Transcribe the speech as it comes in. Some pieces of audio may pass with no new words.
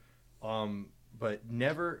But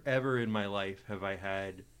never ever in my life have I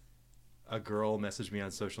had a girl message me on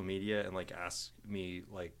social media and like ask me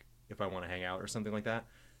like if I want to hang out or something like that.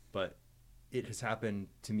 But it has happened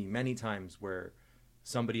to me many times where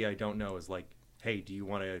somebody I don't know is like, "Hey, do you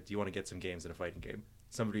want to get some games in a fighting game?"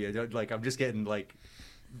 Somebody I don't like. I'm just getting like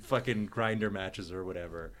fucking grinder matches or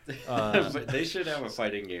whatever. But they should have a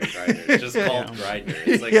fighting game grinder. It's just called Grinder.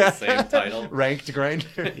 It's like the same title. Ranked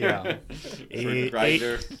grinder. Yeah. For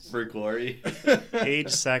Grinder for glory. Age,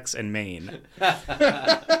 sex, and main.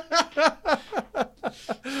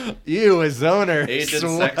 You, a zoner. Age and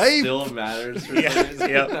Swipe. sex still matters for Yeah, some reason.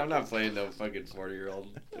 yep. I'm not playing no fucking 40-year-old.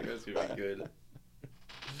 I think that's gonna be good.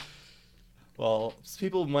 Well,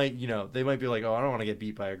 people might, they might be like, "Oh, I don't want to get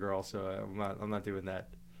beat by a girl, so I'm not doing that."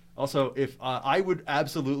 Also, if I would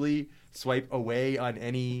absolutely swipe away on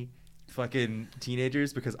any fucking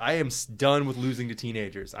teenagers because I am done with losing to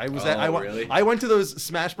teenagers. Really? I went to those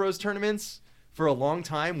Smash Bros tournaments for a long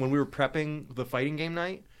time when we were prepping the fighting game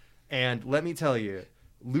night, and let me tell you,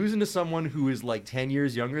 losing to someone who is like 10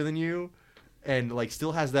 years younger than you and like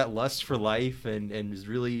still has that lust for life and is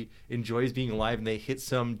really enjoys being alive, and they hit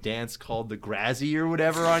some dance called the Grazzy or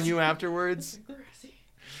whatever on you afterwards.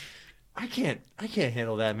 I can't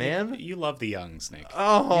handle that, man. You love the youngs, Nick.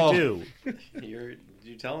 Oh, You do. Did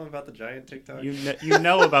you tell him about the giant TikTok? You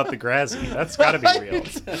know about the Grazzy. That's got to be real. Nick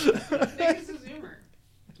is a Zoomer.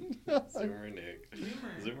 Zoomer Nick.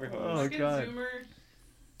 Zoomer Oh, host. God.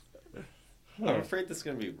 Zoomer. I'm afraid this is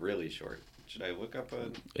going to be really short. Should I look up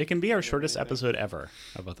a... It can be our shortest episode ever.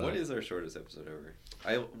 How about that? What is our shortest episode ever?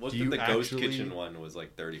 I looked Do at you the Ghost actually- Kitchen one was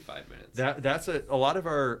like 35 minutes. that's a lot of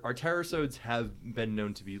our terrorisodes have been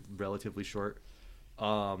known to be relatively short.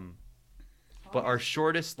 But our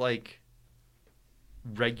shortest like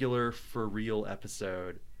regular for real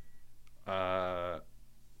episode,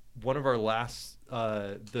 one of our last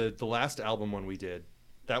the last album one we did,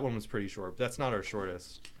 that one was pretty short. But that's not our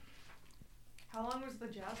shortest. How long was the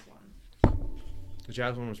jazz one? The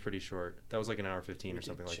jazz one was pretty short. That was like an hour 15 or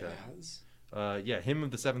something like Jazz? that. Yeah, Hymn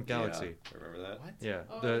of the Seventh Galaxy. Yeah, remember that? What? Yeah,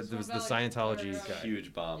 Oh, there it's was the about, like, Scientology Florida. guy.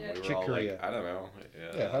 Huge bomb. Yeah. We were Chick all Corea. like, I don't know.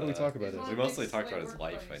 Yeah, how do we talk about It's it? one We of mostly Nick's, talked like, about his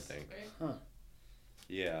life, I work think. buddies, Huh.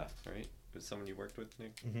 Yeah, right? Was someone you worked with,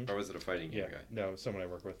 Nick? Mhm. Or was it a fighting game Yeah, guy? no, someone I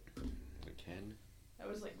work with. Ken? That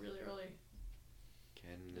was like really early.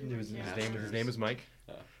 Ken? His name is Mike.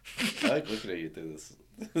 I like looking at you through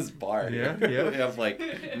this bar. Yeah, here. yeah. We have like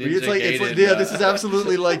It's like ninja-gated, yeah, this is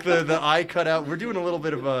absolutely like the eye cutout. We're doing a little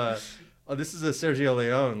bit of a. Oh, this is a Sergio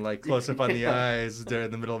Leone, like close up on the eyes during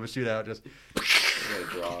the middle of a shootout. Just. I'm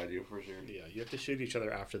gonna draw on you for sure. Yeah, you have to shoot each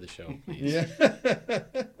other after the show. Please. Yeah.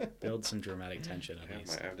 Build some dramatic tension at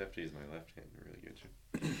least. I have to use my left hand to really get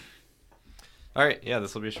you. All right, yeah,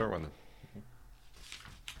 this will be a short one then.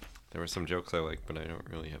 There were some jokes I like, but I don't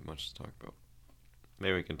really have much to talk about.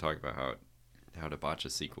 Maybe we can talk about how to botch a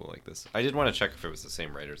sequel like this. I did want to check if it was the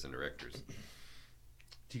same writers and directors.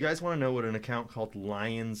 Do you guys want to know what an account called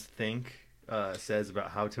Lions Think says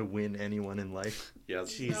about how to win anyone in life?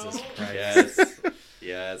 Yes. Jesus No. Christ. Yes.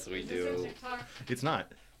 Yes, we Is this on do. TikTok? It's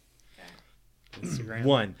not. Okay. Instagram.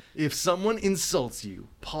 1. If someone insults you,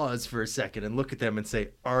 pause for a second and look at them and say,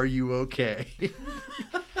 "Are you okay?"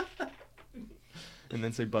 And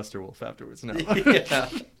then say Buster Wolf afterwards. No. Yeah.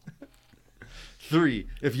 3.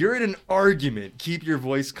 If you're in an argument, keep your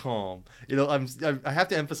voice calm. I have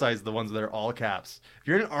to emphasize the ones that are all caps. If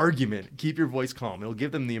you're in an argument, keep your voice calm. It'll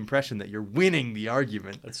give them the impression that you're winning the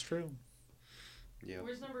argument. That's true. Yeah.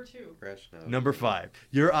 Where's number 2? Number 5.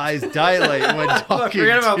 Your eyes dilate when talking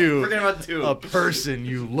forget to about 2. a person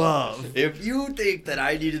you love. If you think that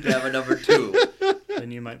I needed to have a number 2,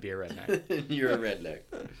 Then you might be a redneck. you're a redneck.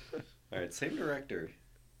 All right, same director.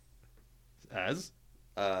 As?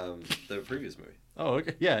 The previous movie. Oh,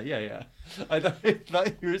 okay. Yeah. I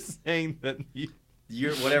thought you were saying that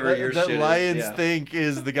That Lions Think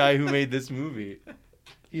is the guy who made this movie.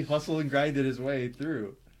 He hustled and grinded his way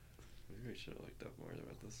through. Maybe I should have looked up more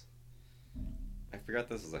about this. I forgot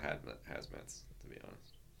this was a hazmats, to be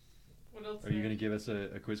honest. What else? Are you going to give us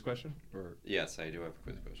a quiz question? Or Yes, I do have a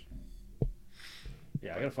quiz question.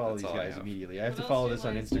 yeah, I got to follow That's these all I guys have. immediately. I have What to else follow do this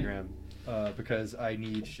on Lions do? Instagram because I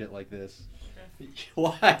need shit like this.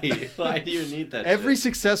 Why? Why do you need that? Every shit?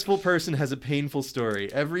 successful person has a painful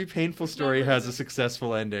story. Every painful story Never has a is.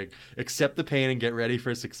 successful ending. Accept the pain and get ready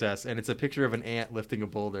for success. And it's a picture of an ant lifting a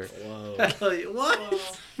boulder. Whoa. What?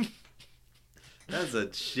 Whoa. That's a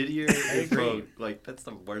shittier agree. Like, that's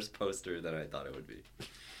the worst poster than I thought it would be.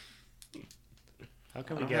 How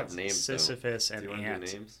can I we don't get have names, though. Sisyphus Do and you wanna do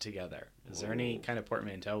Ant names? together? Is there any kind of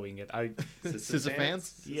portmanteau we can get?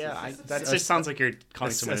 Sisyphants? Yeah, that just sounds like you're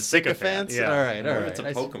calling someone a sycophant? sycophant. Yeah. All right, all Or right. it's a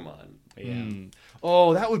I see. Pokemon. Yeah. Hmm.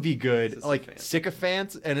 Oh, that would be good. Like Sycophant.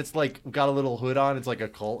 sycophant, and it's like got a little hood on. It's like a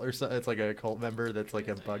cult or something. It's like a cult member that's like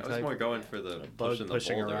a bug I was type. more going for the bug pushing the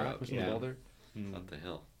pushing a boulder rock, up, Pushing Yeah. the boulder. Hmm. up the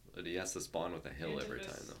hill. But he has to spawn with a hill every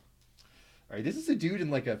Antipas. time, though. All right, this is a dude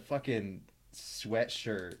in like a fucking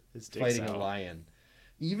sweatshirt His dick's fighting a out. lion.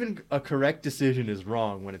 Even a correct decision is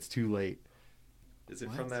wrong when it's too late. Is it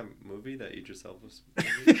What? from that movie that Idris Elba's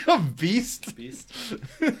A beast. Beast?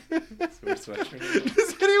 Does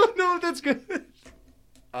sweatshirt? anyone know if that's good?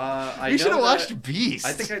 I We should know have that- watched Beast.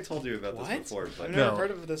 I think I told you about What? this before, but I've No. never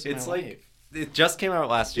heard of this in It's my like life. it just came out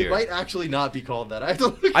last it year. might actually not be called that. I have to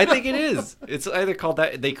look I it think up. it is. It's either called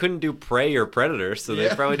that. They couldn't do Prey or Predator, so they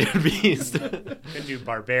Yeah. probably did Beast. Could do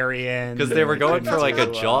Barbarian. Because they were going for like a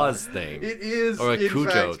couldn't do, Jaws thing. It is Or a in Cujo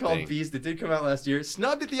fact called thing. Beast. It did come out last year.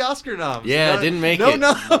 Snubbed at the Oscar noms. Yeah, No- didn't make no it.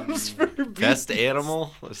 noms for Beast. Best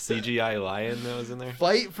animal, a CGI lion that was in there.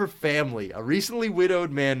 Fight for family. A recently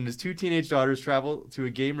widowed man and his two teenage daughters travel to a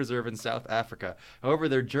game reserve in South Africa. However,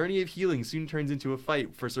 their journey of healing soon turns into a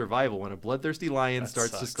fight for survival when a bloodthirsty lion That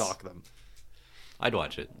starts to sucks. stalk them. I'd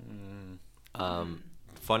watch it.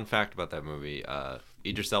 Fun fact about that movie: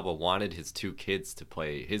 Idris Elba wanted his two kids to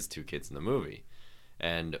play his two kids in the movie,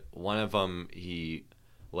 and one of them he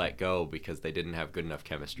let go because they didn't have good enough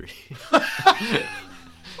chemistry.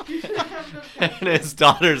 And his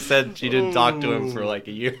daughter said she didn't talk to him for like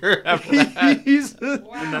a year after that. He's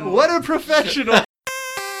Wow. what a professional.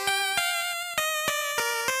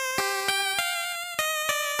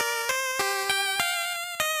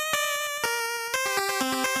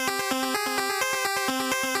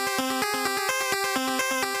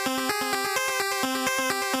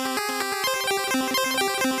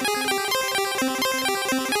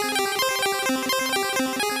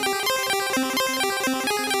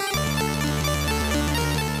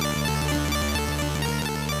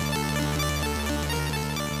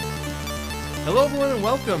 Hello, everyone, and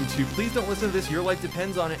welcome to Please Don't Listen to This, Your Life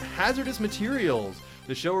Depends on It, Hazardous Materials,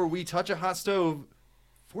 the show where we touch a hot stove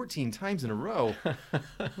 14 times in a row.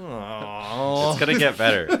 It's gonna get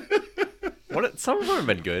better. Some of them have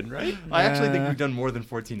been good, right? I actually think we've done more than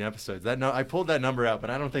 14 episodes. I pulled that number out, but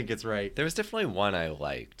I don't think it's right. There was definitely one I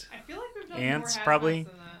liked. I feel like we've done Ants, more probably? hazmats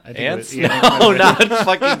than that. I think Ants? it was- yeah, No, not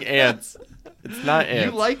fucking ants. It's not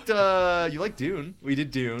ants. You liked Dune. We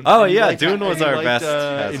did Dune. Oh, And you yeah, liked- Dune was and you our liked, best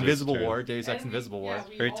Hazardous Invisible Material. War, Deus Ex And Invisible War.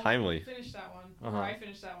 we Very all timely. Finished that one. Uh-huh. Or I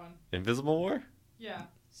finished that one. Invisible War? Yeah,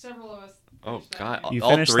 several of us. Oh finished that God! one. You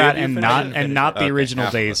All finished three that of you and finished not it? and not the Okay, original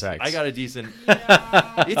half of Deus us. Ex. I got a decent.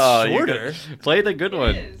 Yeah. It's Oh, you shorter. could- Play the good It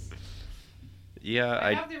one. is. Yeah, I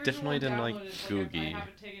I have the original definitely one didn't like downloaded, I Googie.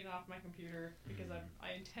 haven't taken it off my computer because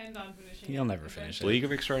I intend on finishing it. You'll never finish it. League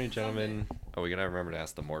of Extraordinary Gentlemen. Oh, we gotta remember to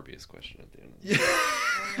ask the Morbius question at the end. Yeah.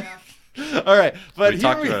 Oh, yeah. All right, but We here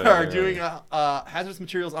talked we about it are earlier. doing hazardous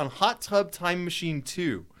materials on Hot Tub Time Machine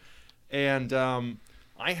 2, and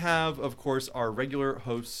I have, of course, our regular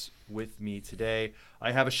hosts with me today.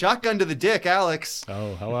 I have a shotgun to the dick, Alex.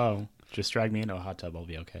 Oh, hello. Just drag me into a hot tub. I'll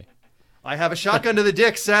be okay. I have a shotgun to the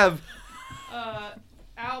dick, Sev.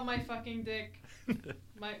 Ow, my fucking dick.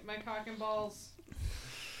 My cock and balls.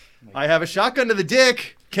 I have a shotgun to the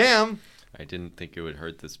dick, Cam. I didn't think it would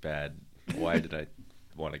hurt this bad. Why did I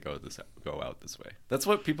want to go out this way? That's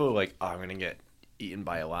what people are like. Oh, I'm gonna get eaten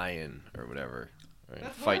by a lion or whatever. Or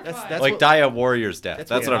That's fight. horrifying. That's Like what- die a warrior's death. That's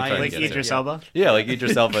That's, what what I'm trying Like to get Idris to. Elba? Yeah, like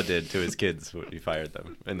Idris Elba did to his kids when he fired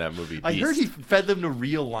them in that movie. I heard Beast. he fed them to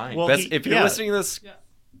real lions. Well, Best, he- if you're yeah. listening to this,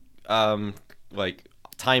 Yeah. like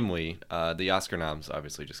timely, the Oscar noms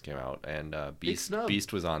obviously just came out, and Beast snub.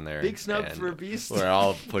 Beast was on there. Big snub and for Beast. We're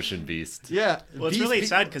all pushing Beast. yeah. Well, it's Beast- really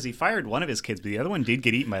sad because he fired one of his kids, but the other one did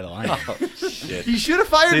get eaten by the lion. Oh shit! He should have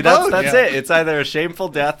fired See, both. that's Yeah. it. It's either a shameful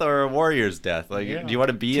death or a warrior's death. Like, Yeah. do you want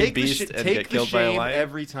to be in Take the Beast sh- and take get the killed by a shame lion?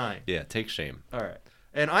 every time. Yeah, take shame. All right.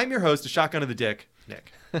 And I'm your host, a shotgun to the dick,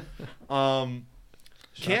 Nick.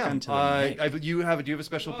 Cam, Shotgun to the neck. do you have a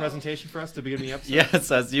special Whoa. presentation for us to begin the episode?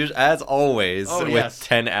 Yes, as always, Oh, with yes.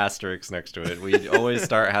 10 asterisks next to it. We always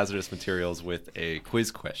start hazardous materials with a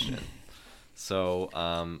quiz question. So,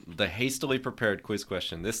 the hastily prepared quiz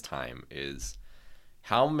question this time is,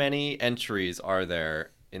 how many entries are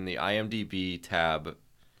there in the IMDb tab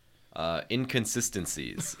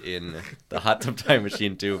inconsistencies in the Hot Tub Time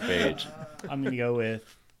Machine 2 page? I'm going to go with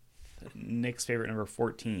Nick's favorite number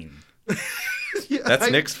 14. Yeah, That's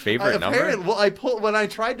Nick's favorite number? Well, when I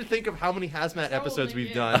tried to think of how many hazmat episodes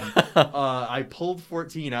we've done, I pulled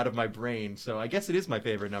 14 out of my brain. So I guess it is my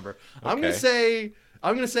favorite number. I'm Okay.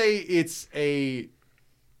 gonna say it's a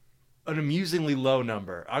an amusingly low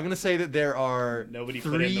number. I'm gonna say that there are Nobody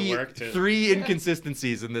put in the work to- three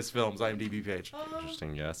inconsistencies in this film's IMDb page.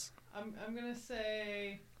 Interesting guess. I'm gonna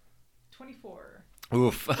say 24.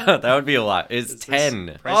 Oof, that would be a lot. It's Is this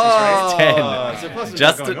 10. Price is Right? 10. So plus it's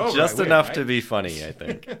Just not going over, just I win, enough right? to be funny, I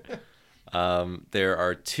think. There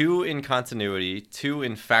are 2 in continuity, 2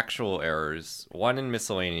 in factual errors, 1 in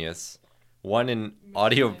miscellaneous, 1 in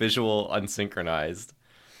audio-visual unsynchronized,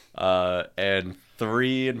 and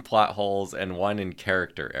 3 in plot holes, and 1 in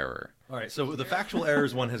character error. All right, so the factual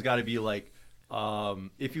errors one has got to be like,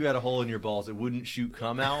 if you had a hole in your balls, it wouldn't shoot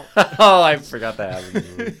cum out. Oh, I forgot that happened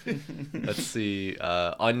in the movie. Let's see.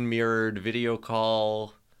 Unmirrored video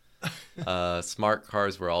call. Smart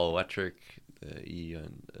cars were all electric.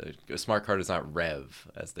 A smart car does not rev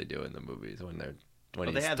as they do in the movies when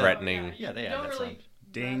they he's had that. threatening. Yeah, they You have don't that really sound.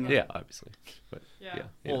 Ding. Yeah, obviously. But Yeah.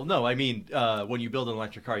 yeah. Well, no, I mean, when you build an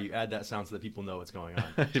electric car, you add that sound so that people know what's going on.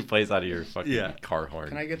 It plays out of your fucking Yeah. car horn.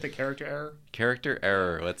 Can I get the character error? Character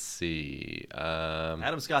error. Let's see.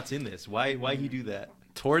 Adam Scott's in this. Why he do that?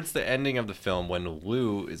 Towards the ending of the film, when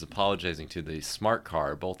Lou is apologizing to the smart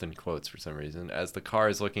car, both in quotes for some reason, as the car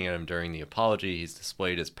is looking at him during the apology, he's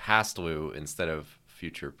displayed as past Lou instead of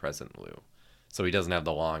future present Lou. So he doesn't have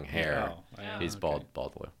the long hair. Oh, Yeah. He's okay.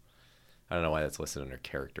 bald Lou. I don't know why that's listed under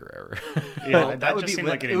character error. Yeah, Well, that would just be seemed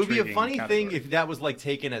like an it would be a intriguing funny thing category. if that was like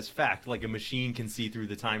taken as fact, like a machine can see through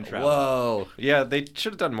the time travel. Whoa. Yeah, they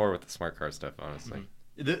should have done more with the smart car stuff, honestly.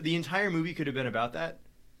 The entire movie could have been about that.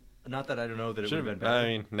 Not that I don't know that it would Should have been have better. I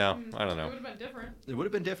mean, no, I don't It know. would have been different. It would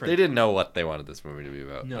have been different. They didn't know what they wanted this movie to be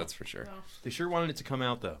about. No. That's for sure. No. They sure wanted it to come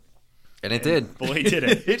out though. And it did. Boy, did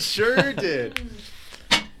it. It sure did.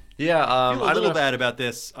 Yeah, I feel a I don't little know. bad about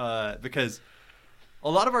this because a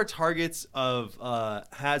lot of our targets of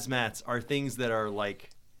hazmats are things that are like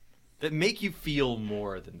that make you feel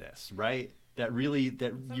more than this, right? That really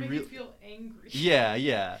That make you feel angry.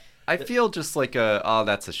 yeah. I feel just like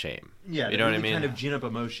that's a shame. Yeah, You know what I really mean? Kind of gin up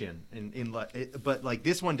emotion, but like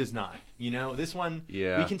this one does not. You know, this one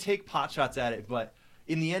Yeah. we can take pot shots at it, but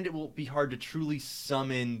in the end, it will be hard to truly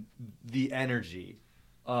summon the energy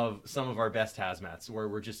of some of our best hazmats, where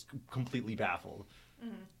we're just completely baffled.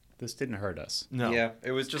 This didn't hurt us. No, Yeah,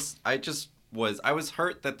 it was just I was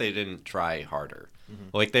hurt that they didn't try harder.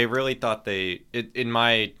 Like they really thought in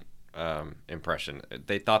my impression,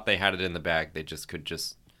 they thought they had it in the bag. They just could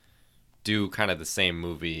just do kind of the same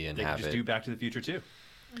movie and they could have just it. do Back to the Future too.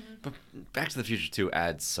 But Back to the Future 2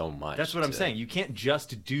 adds so much. That's what I'm to- saying. You can't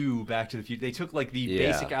just do Back to the Future. They took like the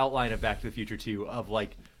Yeah. basic outline of Back to the Future 2 of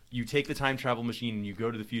like you take the time travel machine and you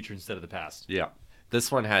go to the future instead of the past. Yeah.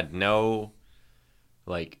 This one had no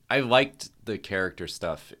I liked the character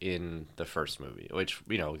stuff in the first movie, which,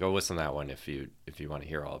 go listen to that one if you want to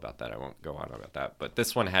hear all about that. I won't go on about that. But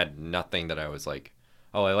this one had nothing that I was like,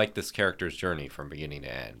 oh, I like this character's journey from beginning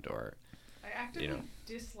to end, or I actively You know.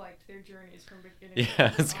 disliked their journeys from beginning. to yeah,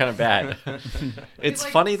 end. it's kind of bad. It's They,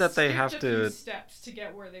 funny that they skipped have a few to. steps to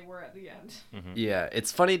get where they were at the end. Yeah,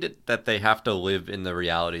 it's funny that they have to live in the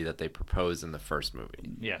reality that they propose in the first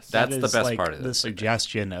movie. Yes. That's That the is, best like, part of the this.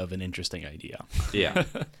 suggestion of an interesting idea. Yeah.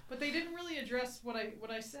 But they didn't really address what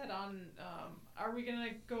I said on. Are we gonna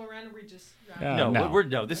go around and we just? Yeah. no, no. we're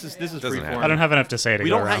this is Okay, this yeah. is Doesn't freeform. happen. I don't have enough to say to We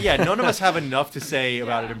go don't around. have, none of us have enough to say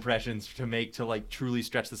about it Yeah. impressions to like truly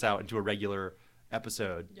stretch this out into a regular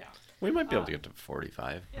episode. Yeah. We might be able to get to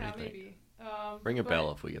 45. Yeah, What do you think? maybe. Ring a but-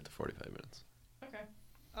 bell if we get to 45 minutes.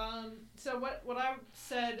 Okay. So what I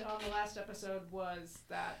said on the last episode was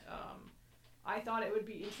that I thought it would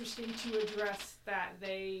be interesting to address that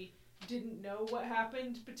they didn't know what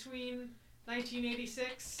happened between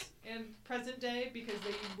 1986 and present day because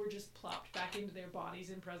they were just plopped back into their bodies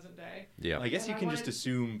in present day. Yeah. I guess And you I can just wanted-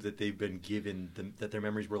 assume that they've been given that their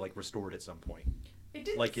memories were like restored at some point. It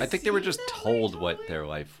didn't Like, I think they were seem just that way, told what totally. their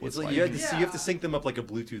life was It's like like. you have to Yeah. you have to sync them up like a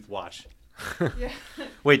Bluetooth watch. Yeah.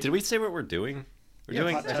 Wait, did we say what we're doing? We're Yeah,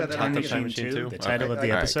 doing I said that Time on Machine 2, the title of the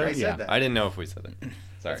Okay. episode. I said Yeah. that. I didn't know if we said it.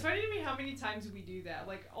 Sorry. It's funny to me how many times we do that.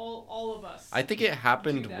 Like all of us. I think it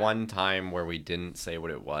happened do that. one time where we didn't say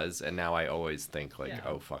what it was, and now I always think like, Yeah.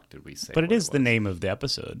 oh fuck, did we say? But what it is the was? name of the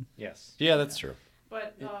episode. Yes. Yeah, that's true.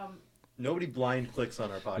 But Nobody blind clicks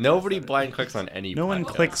on our podcast. Nobody on it. blind clicks on any. No one podcast.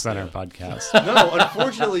 clicks on our podcast. No,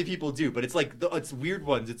 unfortunately, people do. But it's like it's weird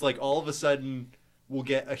ones. It's like all of a sudden we'll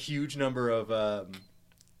get a huge number of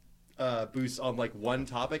boosts on like one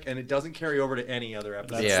topic, and it doesn't carry over to any other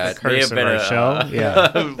episode. That's Yeah, the it may curse have been of our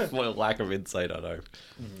a show. Yeah. lack of insight on our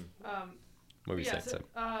movie yeah, set. so,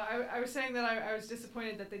 I was saying that I was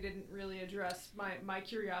disappointed that they didn't really address my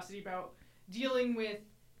curiosity about dealing with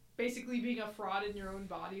basically being a fraud in your own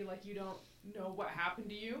body, like you don't know what happened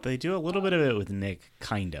to you. They do a little bit of it with Nick,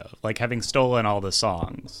 kind of. Like having stolen all the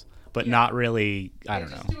songs, but Yeah. not really, I They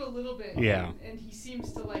don't just know, do a little bit. Yeah. And he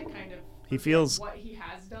seems to like kind of He forget feels- what he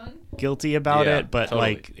has done. guilty about Yeah, it, but totally.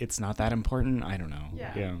 like it's not that important. I don't know.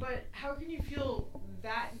 Yeah. But how can you feel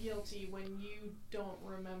that guilty when you don't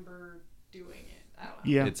remember doing it? I don't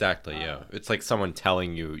know. Yeah. Exactly. Yeah. It's like someone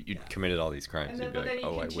telling you you committed all these crimes. And You'd then, be like, but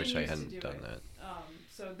then oh, he I wish I continues to hadn't do done it. that.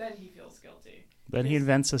 So then he feels guilty. Then he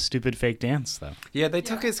invents a stupid fake dance, though. Yeah, they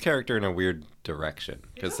took Yeah. his character in a weird direction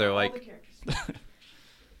because It's they're all like, the characters.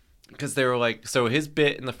 because they were like, so his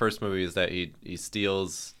bit in the first movie is that he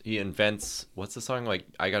invents, what's the song, like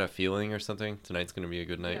I Got a Feeling or something, tonight's gonna be a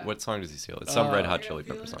good night. Yeah. What song does he steal? It's some Red I Hot Got a Chili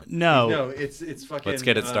Pepper Feeling? song. No. No, it's fucking. Let's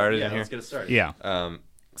get it started yeah, in here. Let's get it started. Yeah.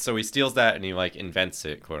 So he steals that and he like invents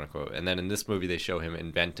it, quote unquote. And then in this movie they show him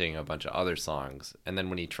inventing a bunch of other songs. And then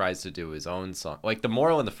when he tries to do his own song, like the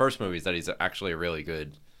moral in the first movie is that he's actually a really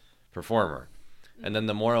good performer. And then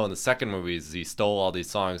the moral in the second movie is he stole all these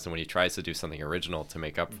songs, and when he tries to do something original to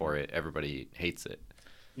make up for it, everybody hates it.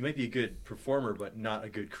 You might be a good performer, but not a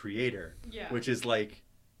good creator. Yeah. Which is like,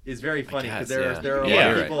 is very funny guess, because there yeah. there are a Yeah, lot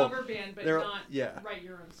of right. people. Cover band, but there are- not yeah. write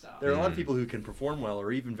your own stuff. There are a lot of people who can perform well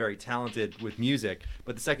or even very talented with music,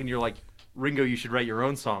 but the second you're like, Ringo, you should write your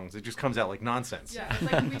own songs, it just comes out like nonsense. Yeah,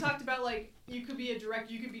 it's like we talked about, like you could be a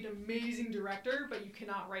director, you could be an amazing director, but you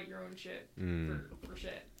cannot write your own shit for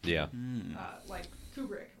shit. Yeah. Like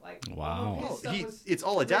Kubrick, like Wow. all of his Well, stuff was it's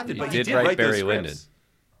all adapted, really but He he did did write write those Barry scripts.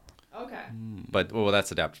 Lyndon. okay. But well,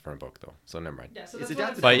 that's adapted from a book though, so never mind. Yeah, so It's that's what I'm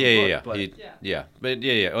adapted But saying. yeah, book,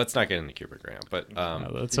 but- Yeah. Let's not get into Kubrick right now. But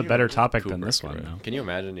No, that's Can a you better imagine topic than Kubrick, this one, right. though. Can you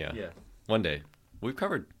imagine? Yeah. Yeah. One day, we've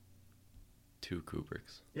covered 2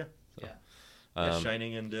 Kubricks. Yeah. Yeah. Yeah,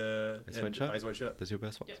 Shining and Wide Shut? Eyes Wide Shut. That's your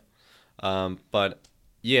best ones. Yeah. But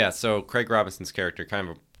yeah, so Craig Robinson's character kind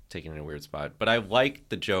of taken in a weird spot, but I like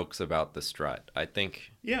the jokes about the strut. I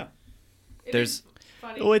think Yeah. It There's- is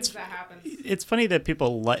funny Well, it's- because that happens. It's funny that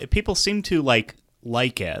people seem to like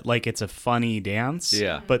it, like it's a funny dance.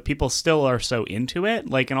 Yeah. But people still are so into it.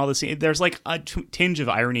 Like in all the scenes, there's like a tinge of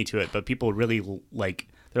irony to it, but people really like.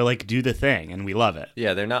 They're like, do the thing, and we love it.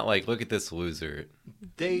 yeah, they're not like, look at this loser.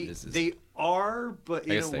 They This is- they are, but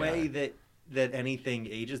in guess a they way are. that anything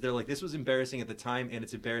ages. They're like, this was embarrassing at the time, and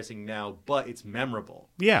it's embarrassing now, but it's memorable,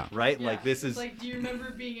 Yeah. right? Yeah, Like this it's is like, do you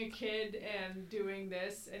remember being a kid and doing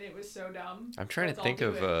this, and it was so dumb? I'm trying Let's to all think do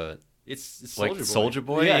of it. it's like Soulja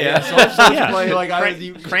Boy. Yeah, Yeah. Soulja Yeah. Boy. Like I was Crank,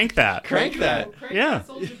 even, crank that. Crank that. Crank Yeah. that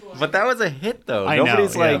Soulja Boy. But that was a hit though. I know,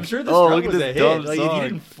 Nobody's yeah. like, I'm sure the oh, Strut look at was this a dumb hit. Like, song. he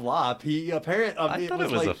didn't flop. He apparently I thought it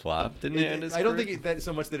was like, a flop. Didn't it? end his I don't career? think that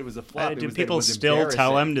so much that it was a flop. it Do was that it people was still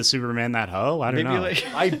tell embarrassing. him to Superman that hoe? I don't Maybe know. like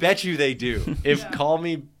I bet you they do. if Yeah. Call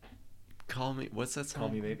Me, what's that song? Call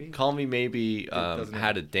Me Maybe? Call Me Maybe doesn't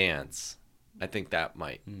had a dance. I think that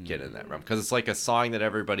might get in that realm because it's like a song that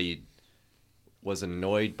everybody was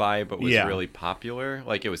annoyed by, but was Yeah. really popular.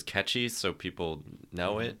 Like it was catchy, so people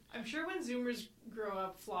know Mm-hmm. it. I'm sure when Zoomers grow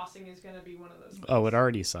up, flossing is going to be one of those things. Oh, it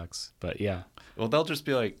already sucks. But yeah. Well, they'll just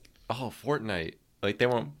be like, "Oh, Fortnite." Like they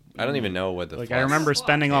won't. I don't even know what the. Like floss I remember Floss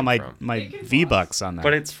spending all my came from. my It can V-Bucks on that.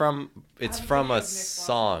 But it's from I haven't a heard of Nick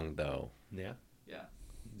song though. Yeah. Yeah.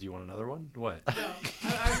 Do you want another one? What? No,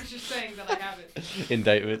 I was just saying that I have it.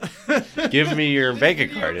 Indictment. Give me your This bank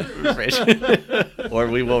video card proves. information, or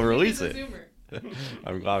we will release He's a it. Zoomer.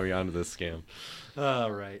 I'm glad we're onto this scam. All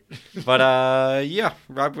right. But yeah,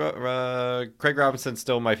 Craig Robinson's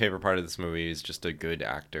still my favorite part of this movie. He's just a good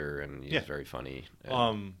actor and he's Yeah. very funny.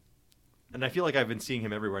 And And I feel like I've been seeing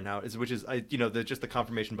him everywhere now. Which is just the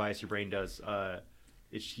confirmation bias your brain does.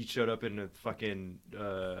 He showed up in a fucking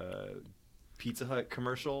Pizza Hut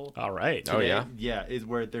commercial. all right. Oh, yeah? Yeah, is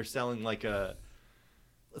where they're selling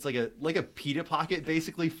it's like a pita pocket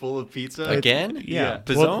basically full of pizza. Again? Yeah.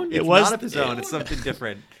 Pizzone? Well, It's it was not a pizzone. It's something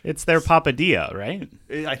different. It's their Papadilla, right?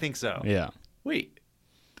 I think so. Yeah. Wait,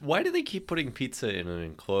 why do they keep putting pizza in an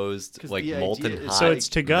enclosed, 'Cause like the molten idea is- hot? So it's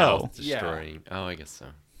to go. mouth destroying. Oh, I guess so.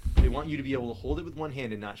 They want you to be able to hold it with one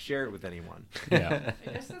hand and not share it with anyone. Yeah.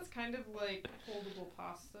 I guess that's kind of like holdable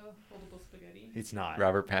pasta, holdable spaghetti. It's not.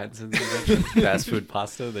 Robert Pattinson's invention, fast food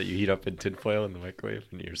pasta that you heat up in tinfoil in the microwave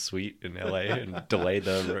and you're sweet in LA and delay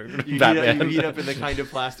the You Batman. heat up in the kind of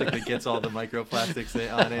plastic that gets all the microplastics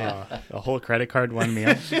on it. A whole credit card, one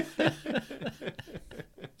meal.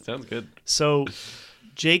 Sounds good. So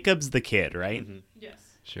Jacob's the kid, right? Yes.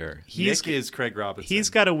 Sure. He's Nick is Craig Robinson. he's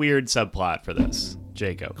got a weird subplot for this.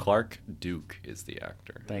 Jacob. Clark Duke is the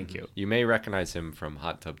actor. Thank you. You may recognize him from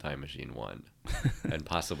Hot Tub Time Machine 1 and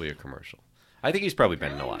possibly a commercial. I think he's probably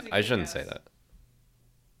been in a lot. Apparently he was a I shouldn't kick-ass. say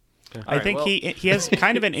that. I think he has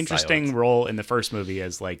kind of an interesting Silence. role in the first movie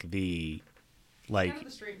as like the kind of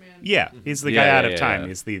the straight man. yeah, he's the Yeah, guy out yeah, of time. yeah.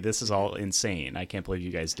 He's the this is all insane. I can't believe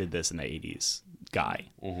you guys did this in the 80s guy.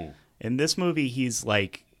 Mm-hmm. In this movie, he's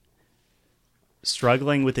like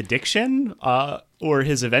struggling with addiction or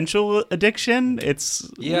his eventual addiction. It's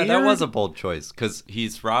Yeah, that weird. was a bold choice because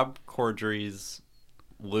he's Rob Corddry's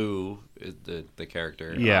Lou, is the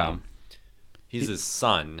character. Yeah. He's his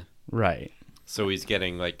son, right. so he's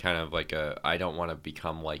getting like kind of like a I don't want to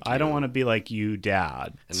become like you. I don't want to be like you,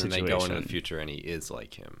 Dad. And then situation. they go into the future and he is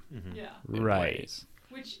like him. Yeah. in Right. ways.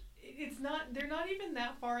 Which it's not. They're not even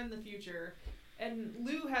that far in the future, and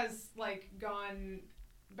Lou has like gone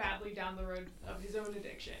badly down the road of his own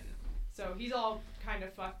addiction. So he's all kind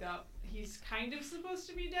of fucked up. He's kind of supposed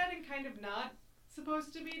to be dead and kind of not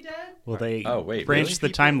supposed to be dead. Well, they Oh, wait, branched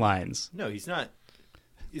really? the timelines. No, he's not.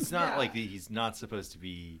 It's not Yeah. like he's not supposed to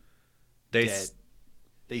be They dead.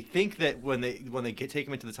 They think that when they take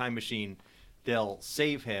him into the time machine, they'll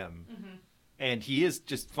save him, and he is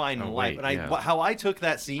just fine Oh, in life. wait, And yeah. how I took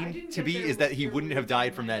that I scene didn't to get be there is that with he your wouldn't have weird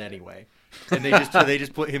died from that timeline. anyway, and they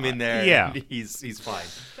just put him in there. Yeah. and he's fine.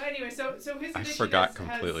 But anyway, so his addiction I forgot has-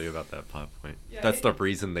 completely about that plot point. Yeah, That's it- the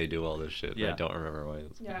reason they do all this shit. Yeah. I don't remember why.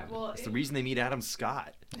 Yeah, well, It's the reason they meet Adam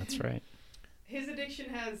Scott. That's right. his addiction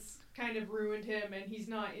has kind of ruined him, and he's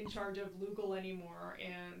not in charge of Lugal anymore,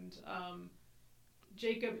 and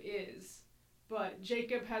Jacob is. But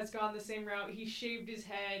Jacob has gone the same route. He shaved his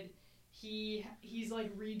head. He's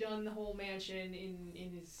like redone the whole mansion in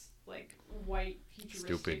his like white futuristic.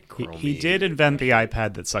 Stupid He chromey. did invent the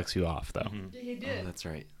iPad that sucks you off, though. He Oh, did, that's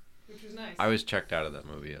right. which was nice. I was checked out of that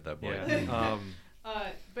movie at that point. Yeah.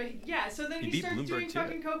 But yeah, so then He he beat starts Bloomberg doing to it.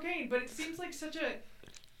 fucking cocaine, but it seems like such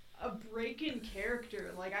a break in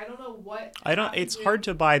character. Like I don't know what. I don't. happens It's with- hard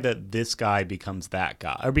to buy that this guy becomes that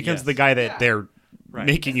guy or becomes Yes. the guy that Yeah. they're Right.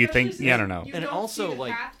 making you especially think. since Yeah, I don't know. You And don't also, see the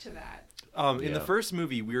like- path to that. In the Yeah. first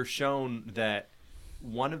movie, we were shown that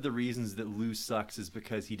one of the reasons that Lou sucks is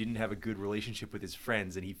because he didn't have a good relationship with his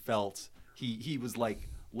friends, and he felt he was like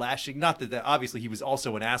lashing. Not that obviously he was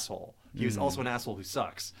also an asshole. He was also an asshole who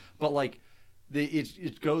sucks. But like they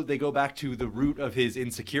go back to the root of his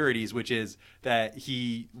insecurities, which is that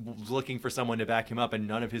he was looking for someone to back him up, and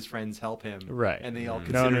none of his friends help him. Right. And they all No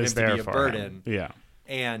consider one him is to there be a for burden. him. Yeah.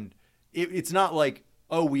 And it's not like,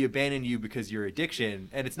 oh, we abandoned you because of your addiction,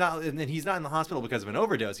 and it's not, and then he's not in the hospital because of an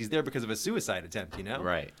overdose. He's there because of a suicide attempt, you know?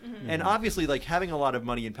 Right. And obviously, like having a lot of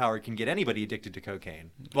money and power can get anybody addicted to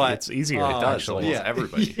cocaine. But It's easier. It does, actually. almost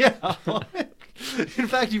everybody. Yeah. In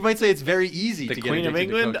fact, you might say it's very easy The to Queen get of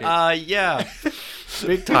addicted England? to cocaine. Yeah.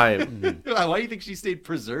 Big time. Why do you think she stayed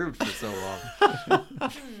preserved for so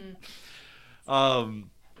long?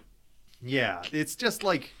 Yeah, it's just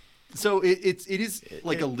like. So it is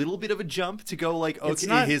like a little bit of a jump to go like, okay, It's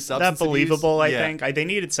not his that substance believable. abuse. I Yeah. think they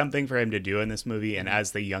needed something for him to do in this movie, and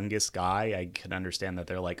as the youngest guy, I could understand that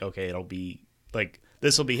they're like, okay, it'll be like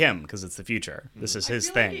this will be him because it's the future. This is I his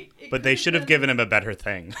feel thing. like it But they could've should have been- given him a better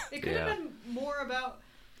thing. It could Yeah. have been more about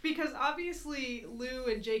because obviously Lou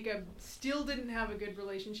and Jacob still didn't have a good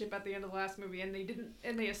relationship at the end of the last movie, and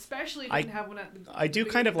they especially I- didn't have one at the. I do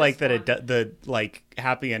beginning kind of this like that one. the like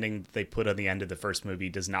happy ending they put on the end of the first movie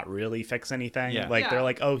does not really fix anything. Yeah. Like Yeah. they're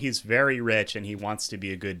like, oh, he's very rich and he wants to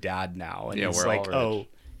be a good dad now, and Yeah, he's we're like, all oh, rich.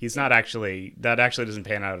 he's not actually. That actually doesn't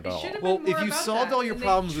pan out at It all. should've Well, been if more you about solved that, all your and they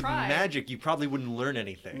problems with tried. magic, you probably wouldn't learn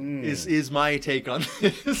anything. Mm. Is my take on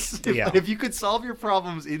this. Yeah. If you could solve your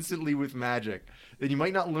problems instantly with magic, then you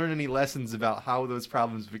might not learn any lessons about how those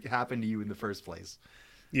problems happened to you in the first place.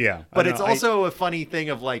 Yeah, But I it's know, also a funny thing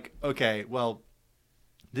of like, okay, well,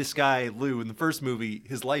 this guy Lou in the first movie,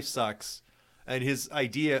 his life sucks, and his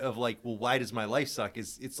idea of like, well, why does my life suck?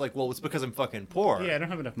 It's like, well, it's because I'm fucking poor. yeah, I don't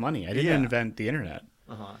have enough money. I didn't Yeah. invent the internet.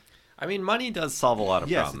 Uh-huh. I mean, money does solve a lot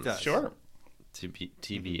of Yes, it problems. does. Sure,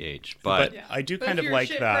 TBH. but But Yeah. I do But kind if of you're like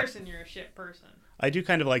a shit that. person, you're a shit person. I do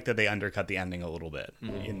kind of like that they undercut the ending a little bit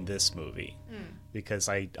in this movie because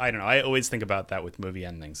I don't know. I always think about that with movie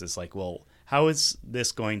endings. It's like, well, how is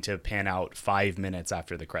this going to pan out 5 minutes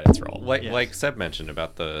after the credits roll? like Seb mentioned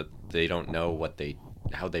about they don't know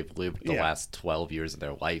how they've lived the Yeah. last 12 years of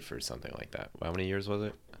their life or something like that. How many years was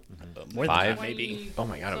it? More than 5? that, maybe. 20 Oh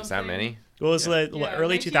my god, it was that something. many? Well, it was the Yeah,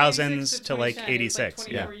 early 1986 2000s to like 2010, it was 86.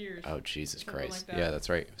 Yeah, 24 years. Oh Jesus Something Christ! like that. Yeah, that's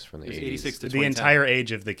right. It was from the It was 80s. 86 to the 2010. entire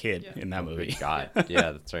age of the kid Yeah. in that movie. Good God.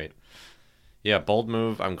 Yeah, that's right. Yeah, bold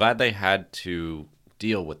move. I'm glad they had to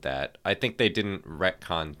deal with that. I think they didn't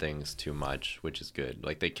retcon things too much, which is good.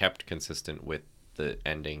 Like they kept consistent with the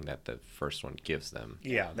ending that the first one gives them.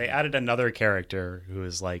 Yeah, they added another character who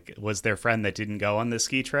was their friend that didn't go on the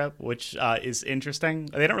ski trip, which is interesting.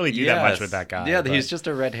 They don't really do that much with that guy. Yeah, but- he's just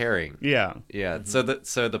a red herring. Yeah. Yeah. So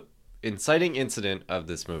the inciting incident of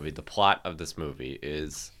this movie, the plot of this movie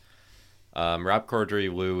is Rob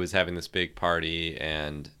Corddry, Lou is having this big party,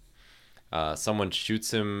 and someone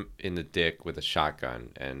shoots him in the dick with a shotgun,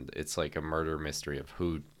 and it's like a murder mystery of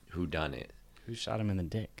who done it. Who shot him in the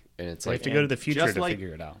dick? And it's So you like have to go to the future Just to like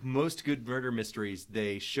figure it out. most good murder mysteries,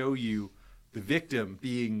 they show you the victim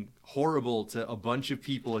being horrible to a bunch of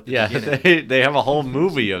people at the yeah, beginning. they have a whole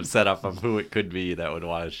movie of setup of who it could be that would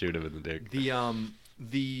want to shoot him in the dick.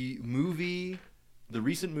 The movie, the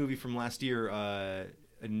recent movie from last year,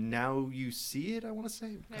 Now You See It, I want to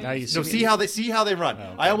say. Now You No, See see how they run. Oh,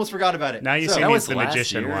 okay. I almost forgot about it. Now You So- See that Me was is the last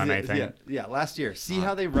magician year? one, I think. Yeah, last year. See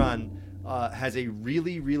How They Run has a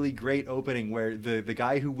really, really great opening where the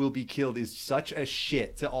guy who will be killed is such a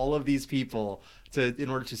shit to all of these people in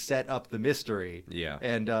order to set up the mystery. Yeah.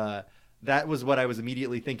 And that was what I was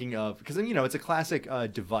immediately thinking of because it's a classic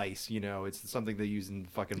device. It's something they use in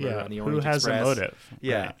fucking Murder Yeah, on the who Orient has Express. a motive?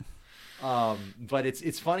 Yeah. Right. But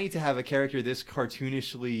it's funny to have a character this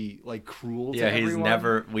cartoonishly like cruel. Yeah, to he's everyone.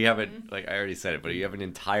 never. We haven't like I already said it, but you have an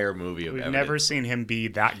entire movie of We've evidence. never seen him be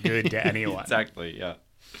that good to anyone. Exactly. Yeah.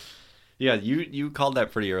 Yeah, you called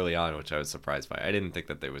that pretty early on, which I was surprised by. I didn't think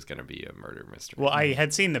that there was going to be a murder mystery. Well, I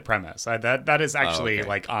had seen the premise. That is actually okay.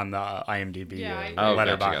 like on the IMDb Yeah, or I- Oh,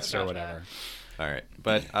 gotcha, Letterboxd gotcha. or whatever. All right,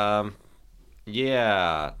 but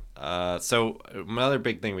yeah. So another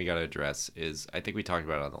big thing we got to address is I think we talked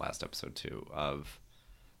about it on the last episode too of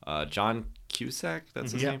John Cusack.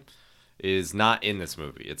 That's his Yeah. name. Is not in this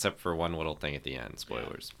movie except for one little thing at the end.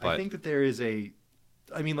 Spoilers. But I think that there is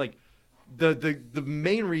the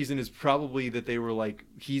main reason is probably that they were like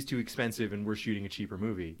he's too expensive and we're shooting a cheaper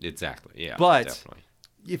movie. exactly. Yeah. But definitely.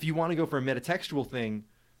 if you want to go for a metatextual thing,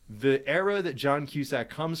 the era that John Cusack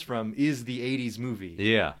comes from is the 80s movie.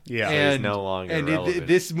 Yeah. Yeah. So And he's no longer and relevant.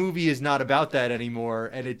 this movie is not about that anymore,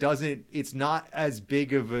 and it's not as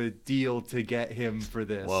big of a deal to get him for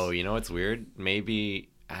this. Whoa, you know what's weird? Maybe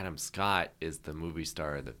Adam Scott is the movie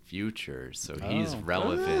star of the future, so he's Oh.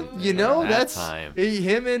 relevant. You know, at that that's time.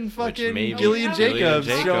 him and fucking maybe- Gillian Gillian Jacobs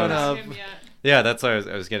Jacobs. showing up. Him yet. Yeah, that's what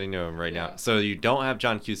I was getting to him right now. Yeah. So you don't have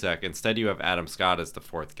John Cusack. Instead, you have Adam Scott as the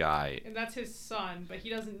fourth guy. And that's his son, but he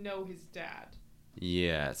doesn't know his dad.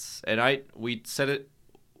 Yes, and we said it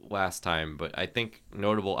last time, but I think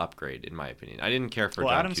notable upgrade in my opinion. I didn't care for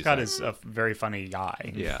Well, John Adam Cusack. Scott is a very funny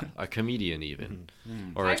guy. Yeah, a comedian even,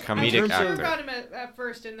 or I a comedic terms of- I actor. about him at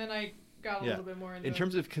first, and then I got a Yeah. little bit more into In it.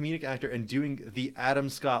 terms of comedic actor and doing the Adam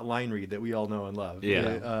Scott line read that we all know and love.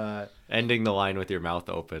 Yeah. Ending the line with your mouth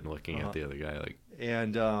open, looking Uh-huh. at the other guy like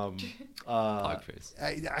And Pogface.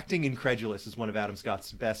 acting incredulous is one of Adam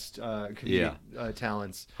Scott's best comedic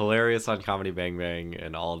talents. Hilarious on Comedy Bang Bang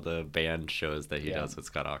and all the band shows that he Yeah. does with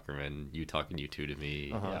Scott Ackerman. You talking U2 to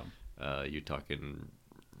me. Uh-huh. Yeah. You talking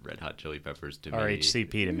Red Hot Chili Peppers to me.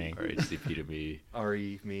 RHCP to me. RHCP to me.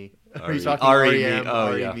 R.E. me. Are R.E. you talking R.E. R.E.M.? me. Oh,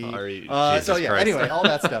 R.E. yeah. me? R.E. So Jesus yeah, Christ. anyway, all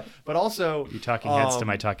that stuff. But also You talking heads to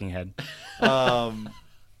my talking head.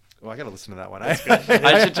 Well, I gotta listen to that one. I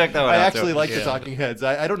should check that one I out, actually too. like the Yeah. Talking Heads.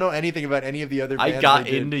 I don't know anything about any of the other bands. I got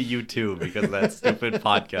they did. into U2 because of that stupid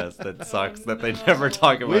podcast that sucks that they no. never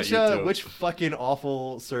talk about U2. Which fucking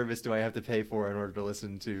awful service do I have to pay for in order to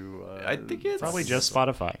listen to? I think it's Probably just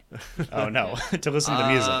Spotify. Oh no, to listen to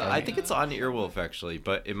music. I think it's on Earwolf actually,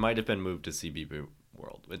 but it might have been moved to CB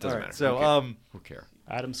World. It doesn't All right, matter. so Who cares?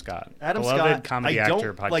 Adam Scott, Adam beloved Scott, comedy I don't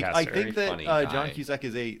actor, podcaster. like. I think Very that funny John guy. Cusack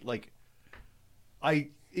is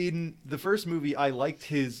in the first movie, I liked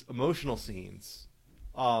his emotional scenes,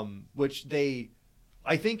 which I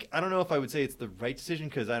don't know if I would say it's the right decision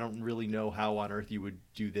because I don't really know how on earth you would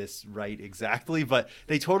do this right exactly, but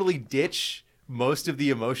they totally ditch most of the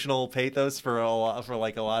emotional pathos for a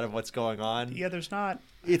lot of what's going on. Yeah, there's not.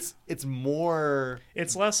 It's more.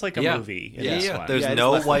 It's less like a Yeah. movie. In Yeah. this Yeah, one. there's Yeah, it's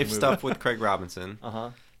no less like a wife movie. stuff with Craig Robinson.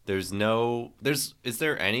 There's is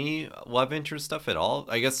there any love interest stuff at all?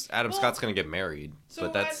 I guess Adam Well, Scott's gonna get married, So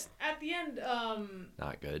but that's at the end,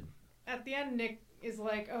 not good. Nick is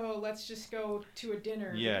like, "Oh, let's just go to a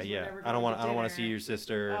dinner." Yeah, because we're yeah. never I don't going want. I don't want to dinner." see your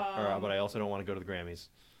sister, but I also don't want to go to the Grammys.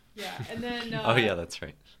 Yeah, and then Oh yeah, that's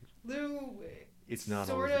right. Lou It's not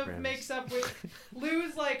sort always the of Grammys. makes up with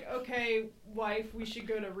Lou's like, "Okay, wife, we should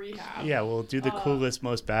go to rehab." Yeah, we'll do the coolest,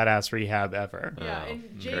 most badass rehab ever. Yeah, Oh,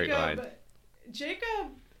 and great line.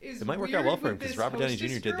 Jacob is. It might work weird out well for him with because this Robert Downey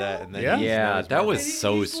hostess Jr. did girl. that, and then Yeah? he's not Yeah, as that well. was And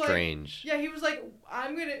so he's like- strange. Yeah, he was like,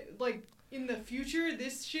 "I'm gonna like." in the future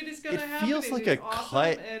this shit is gonna It happen. feels and like a it's awesome,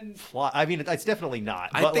 cut and plot. I mean, it's definitely not.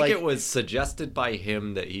 I but think like, it was suggested by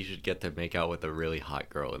him that he should get to make out with a really hot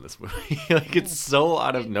girl in this movie. Like it's so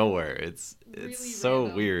out of nowhere. It's Really so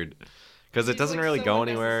random. weird because it She's, doesn't like, really so go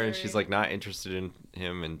anywhere, and unnecessary. she's like not interested in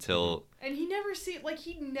him until And he never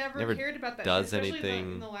he never Never cared about that. does shit, especially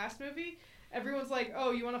anything. in the last movie. Everyone's like,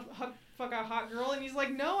 "Oh, you want to fuck a hot girl?" And he's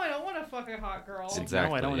like, "No, I don't want to fuck a hot girl." Exactly.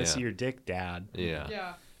 No, I don't want yeah. to see your dick, Dad. yeah.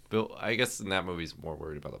 Yeah. But I guess in that movie's more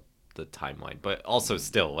worried about the timeline, but also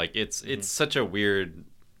still like it's such a weird.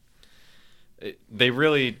 They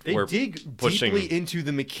really they were dig pushing. deeply into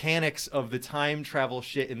the mechanics of the time travel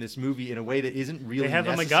shit in this movie in a way that isn't really. They have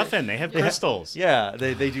a necessary. MacGuffin. They have Yeah. crystals. Yeah,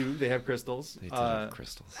 they do. They have crystals. They did have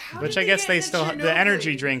crystals. How Which did I guess get they into still the Chernobyl?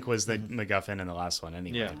 energy drink was the MacGuffin in the last one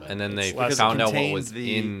anyway. Yeah. but And then they it's less- found out what contains was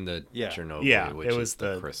the- in the Yeah. Chernobyl, Yeah, which it is was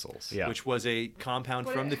the the- crystals. yeah. which was a compound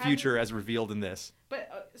But from it the hadn't- future as revealed in this.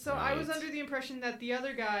 But so I was Right. under the impression that the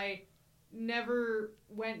other guy never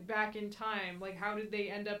went back in time. Like, how did they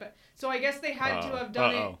end up? So I guess they had to have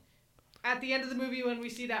done it at the end of the movie when we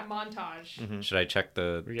see that montage. Should I check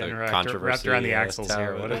the We're getting controversy? wrapped around the axles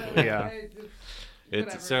here. tab? What if- But, yeah. It's-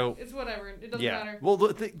 whatever. so- It's whatever. It doesn't Yeah. matter. Well,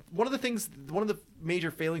 one of the major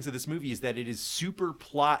failings of this movie is that it is super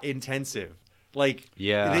plot intensive. Like,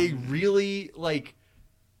 Yeah. they really like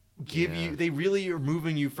give Yeah. you. They really are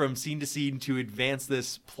moving you from scene to scene to advance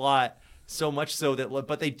this plot so much so that,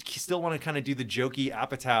 but they still want to kind of do the jokey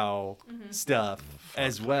Apatow stuff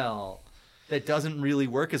as well. That doesn't really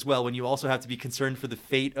work as well when you also have to be concerned for the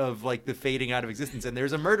fate of like the fading out of existence. And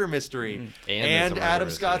there's a murder mystery, And and there's a Adam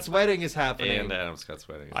murder Scott's mystery. wedding is happening. And Adam Scott's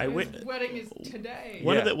wedding. I His wi- wedding is today.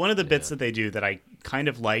 One Yeah. of the bits Yeah. that they do that I kind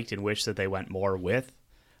of liked and wish that they went more with,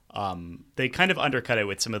 they kind of undercut it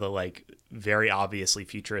with some of the like very obviously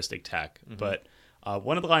futuristic tech. But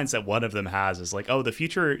one of the lines that one of them has is like, "Oh, the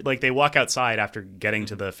future!" Like they walk outside after getting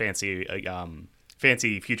to the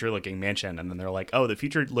fancy future-looking mansion, and then they're like, "Oh, the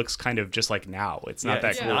future looks kind of just like now. It's not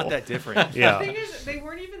that it's cool." not that different. Yeah. The thing is, they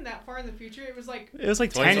weren't even that far in the future. It was like It was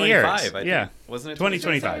like 10 years. 2025, I think. Yeah. Wasn't it?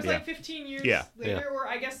 2025, So it was yeah. like 15 years Yeah. later, Yeah. or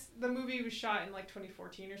I guess the movie was shot in like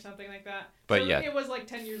 2014 or something like that. But so yeah. it was like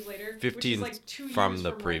 10 years later. 15 which is like 2 from years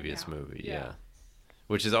the right previous now. movie, yeah.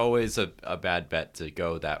 Which is always a bad bet to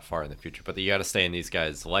go that far in the future. But you got to stay in these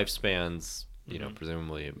guys' lifespans, you know,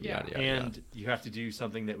 presumably, Yeah. yada, yada, And you have to do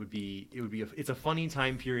something that it's a funny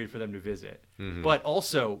time period for them to visit, Mhm. but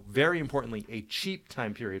also very importantly a cheap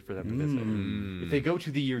time period for them to visit. Mm. If they go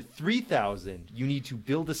to the year 3000, you need to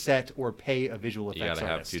build a set or pay a visual You effects got to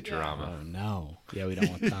have artist. Futurama. Oh no! Yeah, we don't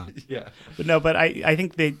want that. Yeah, But no, but I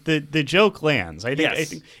think the joke lands. I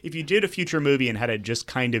Yes. think if you did a future movie and had it just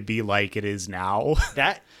kind of be like it is now,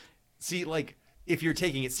 like if you're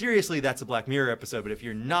taking it seriously, that's a Black Mirror episode. But if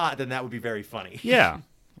you're not, then that would be very funny. yeah,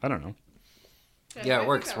 I don't know. Yeah, I it think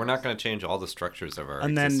works. that We're not works. going to change all the structures of our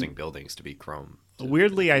And then- existing buildings to be chrome.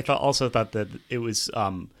 Weirdly, I also thought that it was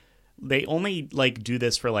they only like do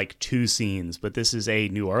this for like 2 scenes, but this is a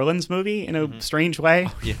New Orleans movie in a strange way.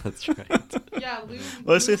 Yeah, that's right. Yeah, Lou.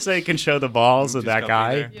 Mostly so they can show the balls of Just that got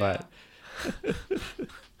guy, me there. Yeah. but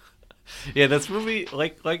Yeah, this movie,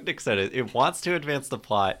 like Nick said, it wants to advance the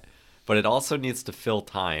plot, but it also needs to fill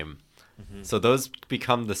time. So those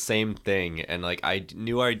become the same thing, and like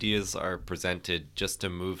new ideas are presented just to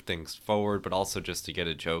move things forward, but also just to get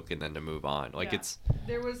a joke and then to move on. Like Yeah. it's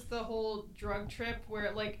There was the whole drug trip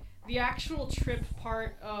where, like, the actual trip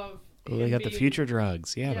part of. oh, they him got the being- future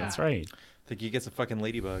drugs. Yeah, Yeah. that's right. I think he gets a fucking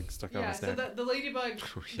ladybug stuck on Yeah, his so neck. the ladybug,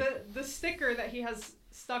 Oh, yeah. the sticker that he has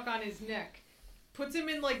stuck on his neck, puts him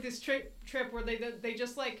in like this trip where they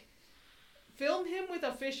just like film him with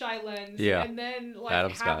a fisheye lens, Yeah. and then like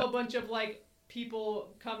Adam have Scott. a bunch of like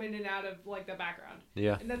people come in and out of like the background,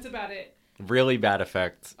 yeah, and that's about it. really bad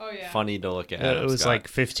effect. Oh yeah, Funny to look at. It Adam was Scott. like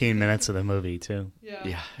 15 minutes of the movie too. yeah.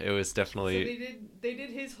 yeah, it was So definitely. they did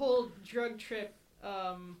his whole drug trip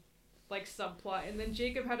like subplot, and then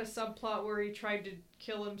Jacob had a subplot where he tried to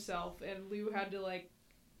kill himself, and Lou had to like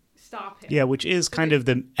stop him. Yeah, which is kind of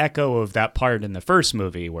the echo of that part in the first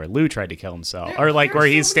movie where Lou tried to kill himself, There- or like there are where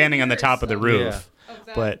so he's many standing on the mirrors top of the of- roof. Of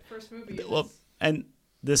that But- first movie. Well, and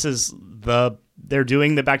this is they're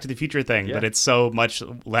doing the Back to the Future thing, Yeah. but it's so much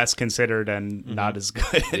less considered and not as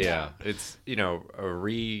good. Yeah, it's a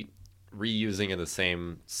reusing of the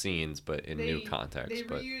same scenes, but in new context. They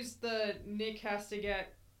But reused the Nick has to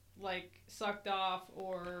get like sucked off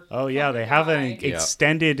or. Oh yeah, fuck they a have guy. an Yeah.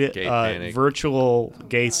 extended Gay panic. virtual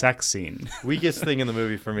gay God. sex scene. Weakest thing in the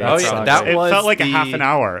movie for me. That oh yeah, sucks. that It was felt like a the half an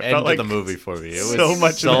hour. It End felt like of the movie for me. It was so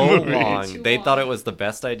much of so the movie. long. Too They long. thought it was the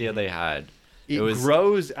best idea they had. It was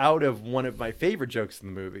grows out of one of my favorite jokes in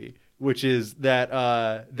the movie, which is that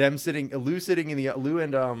Lou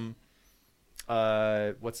and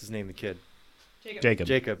what's his name, the kid,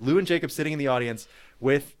 Jacob. Lou and Jacob sitting in the audience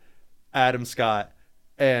with Adam Scott,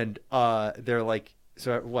 and they're like,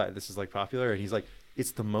 so what? This is like popular, and he's like,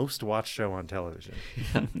 it's the most watched show on television.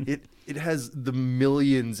 It has the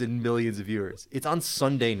millions and millions of viewers. It's on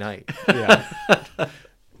Sunday night. Yeah.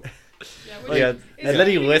 Yeah, and then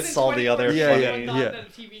he lists all the other funny- Thought yeah. that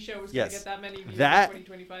a TV show was Yes. going to get that many views That- in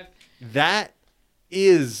 2025. That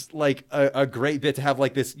is like a great bit to have,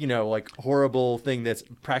 like this, like horrible thing that's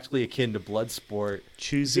practically akin to Bloodsport.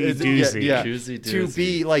 Choosy It's- doozy. yeah. Choosy To doozy.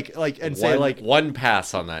 be like and say like, one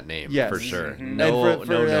pass on that name Yes. for sure. Mhm. No, And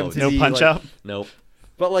for no them notes. to No be, punch like- up. Nope.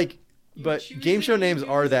 but choose game show it, names you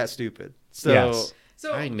are use that it. stupid. So Yes.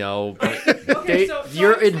 So I know, but Okay, so I you're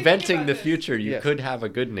was thinking inventing about the this. future. You Yes. could have a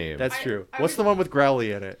good name. that's I- true. I What's was- the one with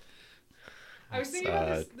Growly in it? I was thinking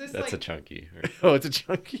about this that's like a chunky. Right? Oh, it's a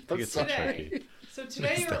chunky. I think it's a Today. chunky. So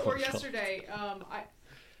today It's or definitely yesterday,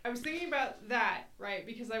 I was thinking about that, right?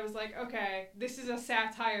 Because I was like, okay, this is a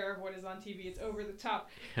satire of what is on TV. It's over the top.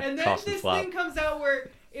 And then Toss and this flop. thing comes out where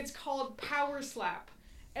it's called Power Slap.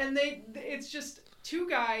 And it's just two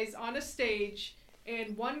guys on a stage,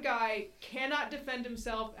 and one guy cannot defend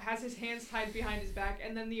himself, has his hands tied behind his back,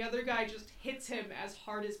 and then the other guy just hits him as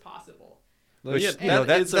hard as possible. Which, Yeah,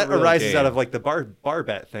 that is a real arises game. out of like the bar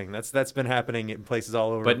bet thing. That's been happening in places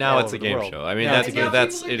all over. But now all it's over a the game world. show. I mean, Now that's it's And a now game-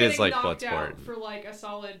 good. people are It is getting like knocked out Bloodsport. for like a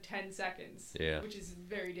solid 10 seconds. Yeah. Which is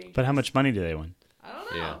very dangerous. But how much money do they win? I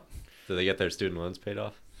don't know. Yeah. Do they get their student loans paid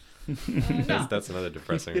off? No. That's another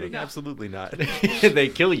depressing. Kidding, one. absolutely not. They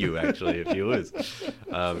kill you actually if you lose.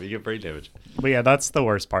 You get brain damage. But yeah, that's the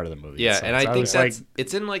worst part of the movie. Yeah, So and I think was that's like,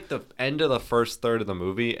 it's in like the end of the first third of the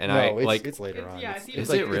movie, and No, I it's, like. it's later on. Yeah, It's, it's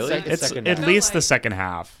it's even- like Is it really? the it's second at half. least like- the second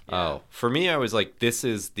half. Oh, for me, I was like, this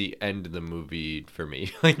is the end of the movie for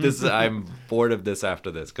me. Like this, I'm bored of this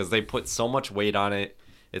after this because they put so much weight on it.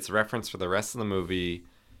 It's referenced for the rest of the movie.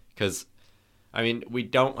 Because, I mean, we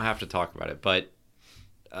don't have to talk about it, but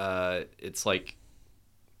it's like,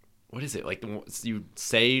 what is it? Like you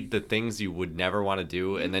say the things you would never want to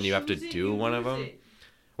do, and then you have to choose it, do you one of lose them, it.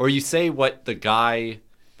 or you say what the guy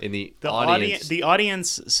in the audience. The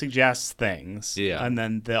audience suggests things, Yeah. and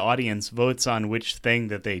then the audience votes on which thing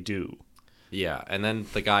that they do. Yeah, and then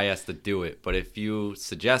the guy has to do it. But if you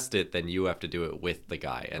suggest it, then you have to do it with the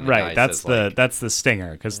guy. And the Right, guy that's says, that's the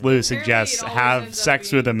stinger because Lou suggests it always have ends up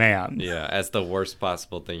sex being- with a man. yeah, as the worst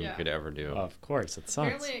possible thing Yeah. you could ever do. Of course, it sucks.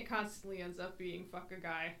 Apparently, it constantly ends up being fuck a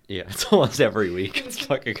guy. Yeah, it's almost every week. It's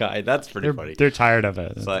fuck a guy. That's pretty funny. They're tired of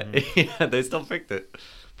it. But yeah, they still picked it.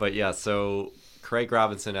 But yeah, so Craig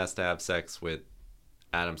Robinson has to have sex with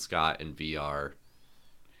Adam Scott in VR.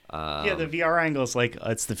 Yeah, the VR angle is like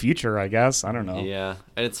it's the future, I guess. I don't know. Yeah,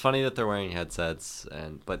 and it's funny that they're wearing headsets,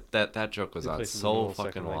 but that joke was It on places in the so middle of the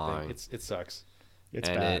fucking second line thing. long. It sucks. It's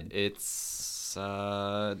and bad. it's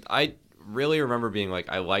I really remember being like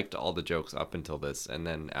I liked all the jokes up until this, and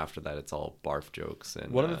then after that it's all barf jokes.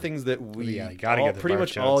 And One of the things that we Yeah, you gotta all, get the pretty barf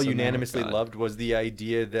much all jokes in there. unanimously God. loved was the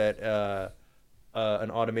idea that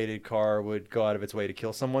an automated car would go out of its way to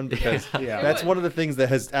kill someone because Yeah. that's one of the things that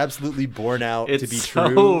has absolutely borne out it's to be so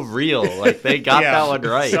true. real. Like they got Yeah. that one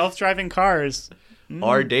right. Self-driving cars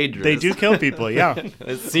Are dangerous. they do kill people. Yeah.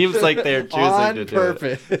 It seems like they're choosing On to do it.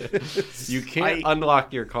 purpose. You can't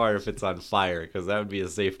unlock your car if it's on fire because that would be a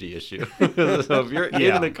safety issue. So if you're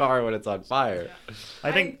Yeah. in the car when it's on fire,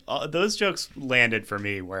 I think those jokes landed for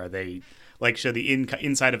me where they like show the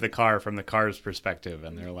inside of the car from the car's perspective,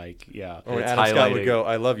 and they're like, yeah. Or when It's Adam Scott highlighting- would go,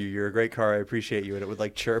 "I love you. You're a great car. I appreciate you," and it would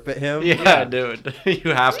like chirp at him. yeah, dude,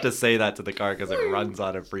 you have to say that to the car because it runs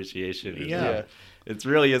on appreciation. Yeah. It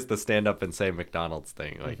really is the stand up and say McDonald's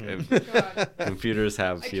thing. Like if God. computers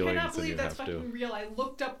have I feelings cannot and believe you that's have to. fucking real. I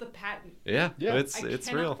looked up the patent. Yeah, Yeah. it's I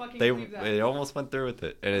cannot real. fucking They believe that. almost went through with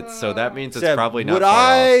it, and it's so that means it's Seb, probably not would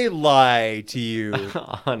far I lie to you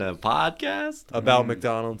off. On a podcast. about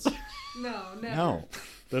McDonald's? No, never. No.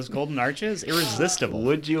 Those golden arches, irresistible.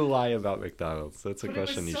 Would you lie about McDonald's? That's a But it was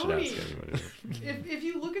question you should ask Sony. anybody. If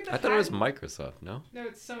you look at the I thought it was patent- Microsoft. No. No,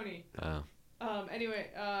 it's Sony. Oh, Anyway,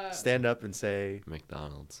 Stand up and say.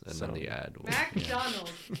 McDonald's, and So- then the ad. will-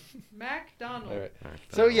 McDonald. McDonald. All right. All right,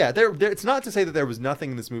 So yeah, there. It's not to say that there was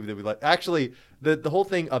nothing in this movie that we like. Actually, the whole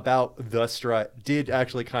thing about the strut did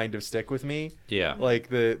actually kind of stick with me. Yeah.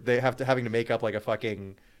 Like having to make up like a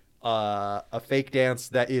fucking a fake dance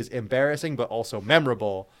that is embarrassing but also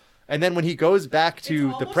memorable. And then when he goes back to It's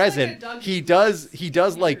the almost present, like a Doug he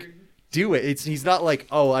does like Weird. do it. He's not like,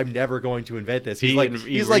 oh, I'm never going to invent this. He's He like,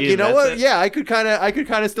 you know reinvents what? it? Yeah, I could kind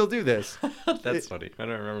of still do this. That's funny. I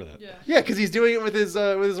don't remember that. Yeah. Yeah, because he's doing it with his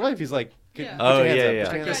wife. He's like, Yeah. put your Oh, hands yeah, up, yeah.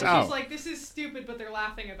 check Yeah, this she's out. like, this is stupid, but they're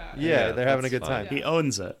laughing about it. Yeah, Yeah, they're having a that's good time. fine. He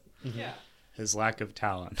owns it. Yeah. His lack of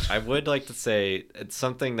talent. I would like to say it's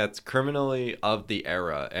something that's criminally of the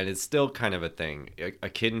era, and it's still kind of a thing,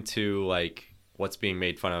 akin to like what's being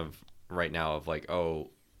made fun of right now of like, oh,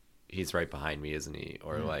 he's right behind me, isn't he?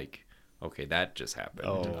 Or like, okay, that just happened.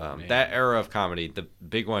 Oh, man. That era of comedy, the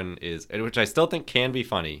big one is, which I still think can be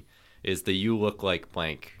funny, is the "you look like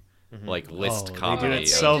blank," like list They comedy. do it They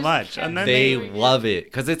so just much, kept and then They doing it. love it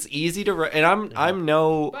because it's easy to write, and I'm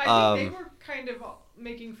no. But I think they were kind of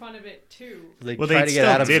making fun of it too. They Well, try they to get still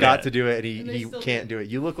Adam did Scott it. to do it, and And they he still can't did. do it.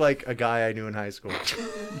 You look like a guy I knew in high school.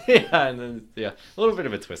 Yeah, and then a little bit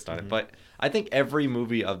of a twist on it, but I think every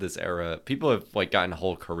movie of this era, people have like gotten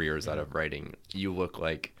whole careers out of writing. You look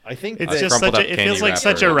like I think it's that- just crumpled such up a. It candy feels like wrapper.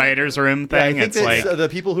 such a writer's room Yeah, I thing. think It's that like the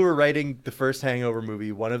people who were writing the first Hangover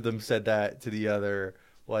movie, one of them said that to the other,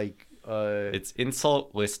 like, it's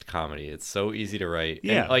insult list comedy. It's so easy to write.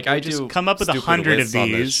 Yeah, and, like we I just do come up with stupid 100 of lists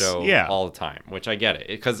on this these. show Yeah. all the time, which I get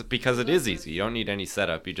it because it is easy. You don't need any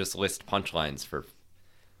setup. You just list punchlines for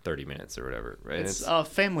 30 minutes or whatever. Right? And it's a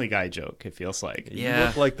Family Guy joke. It feels like. you yeah.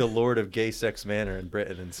 look like the Lord of Gay Sex Manor in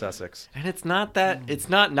Britain and Sussex. And it's not that it's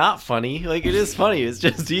not funny. Like it is funny. It's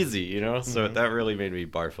just easy, you know. So that really made me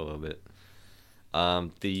barf a little bit.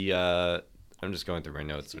 I'm just going through my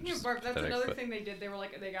notes. Speaking Which of is barf, that's pathetic, another but- thing they did. They were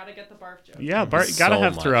like, they gotta get the barf joke. Yeah, Bart, There's gotta so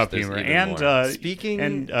have much. throw up There's humor, even and more.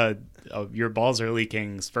 Speaking- your balls are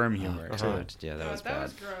leaking sperm humor too. God, yeah, that was that bad.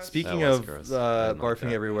 was gross. Speaking That was of gross. I didn't like barfing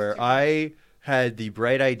that. everywhere, I had the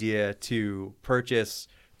bright idea to purchase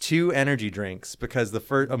 2 energy drinks because the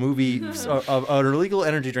first an illegal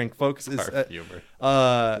energy drink focuses Barf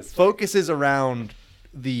humor. focuses around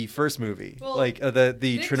the first movie, Well, like the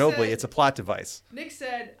Nick Chernobyl. said- It's a plot device. Nick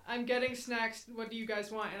said, "I'm getting snacks. What do you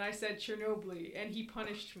guys want?" And I said Chernobyl, and he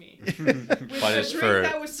punished me. Punished With a for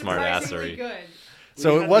drink that was smart-assery. surprisingly good.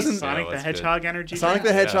 So We it had wasn't the Sonic Yeah, the it was Hedgehog energy. Sonic the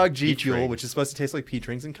drink. Hedgehog Yeah, G peach Fuel, rings. which is supposed to taste like peach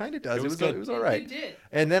rings, and kind of does. It It was was good. it was all It right. did.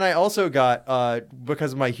 And then I also got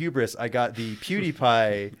because of my hubris, I got the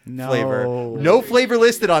PewDiePie No. flavor. No flavor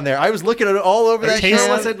listed on there. I was looking at it all over that. tastes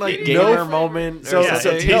can. was it like No- gamer moment? So- or Yeah,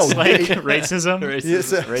 so- it something? tastes no, like it- racism. Racist,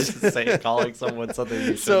 Yes. racist saying, calling someone something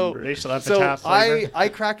you So- shouldn't. Racial So epitaph flavor. I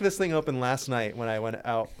cracked this thing open last night when I went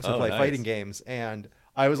out to Oh, play nice. fighting games, and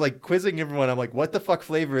I was like quizzing everyone. I'm like, "What the fuck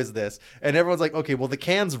flavor is this?" And everyone's like, "Okay, well the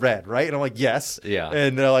can's red, right?" And I'm like, "Yes." Yeah.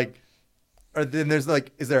 And they're like, then there's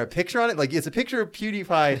like, "Is there a picture on it?" Like, it's a picture of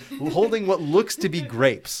PewDiePie holding what looks to be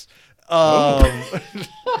grapes. And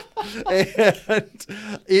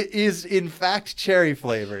it is in fact cherry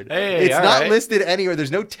flavored. Hey, it's all not right. listed anywhere.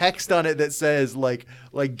 There's no text on it that says like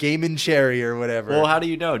Game and Cherry or whatever. Well, how do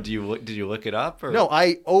you know? Did you look it up? Or? No,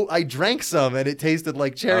 I drank some and it tasted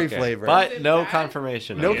like cherry Okay. flavor. but Is it no bad?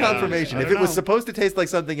 confirmation. no of it. confirmation. I If don't it was know. supposed to taste like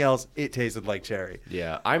something else, it tasted like cherry.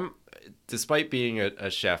 Yeah, despite being a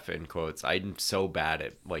chef in quotes, I'm so bad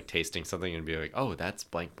at like tasting something and being like, oh, that's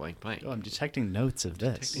blank blank blank. Oh, I'm detecting notes of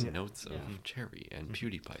this. Taking notes of cherry and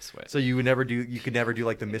PewDiePie sweat. So you could never do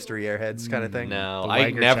like the mystery airheads kind of thing. No, The I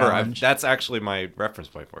Liger never. challenge. That's actually my reference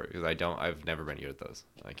point for it because I've never been good at those.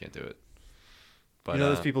 I can't do it. But You know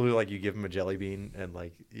those people who like you give them a jelly bean and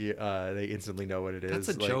like they instantly know what it is.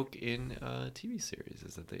 that's a like, joke in TV series.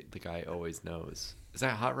 Is that the guy always knows? Is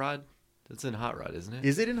that Hot Rod? That's in Hot Rod, isn't it?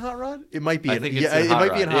 Is it in Hot Rod? It might be. I in, think it's yeah, in it Hot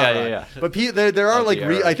might be in Rod. Hot Yeah, Rod. yeah, yeah. But there are Of like the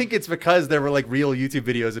era. I think it's because there were like real YouTube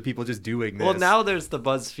videos of people just doing this. Well, now there's the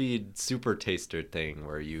BuzzFeed Super Taster thing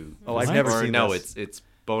where you. Oh, I've never or seen no, this. it's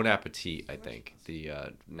Bon Appetit. I think the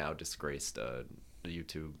now disgraced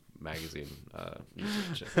YouTube magazine.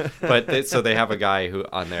 But so they have a guy who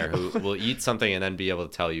on there who will eat something and then be able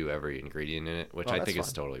to tell you every ingredient in it, which Oh, I that's think is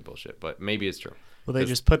fun. totally bullshit. But maybe it's true. Will they 'Cause-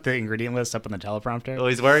 just put the ingredient list up on the teleprompter? Well,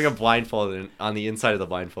 he's wearing a blindfold, and on the inside of the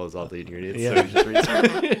blindfold is all the ingredients. Yeah. So he just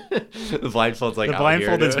reads the blindfold's like The out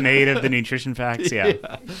blindfold here is to- made of the nutrition facts. Yeah.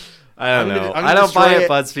 I don't know. I'm I gonna don't buy destroy it,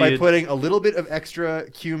 by BuzzFeed. putting a little bit of extra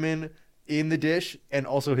cumin in the dish and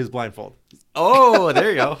also his blindfold. Oh,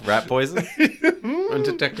 there you go. Rat poison. I'm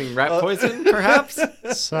detecting rat poison, perhaps.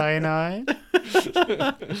 Cyanide.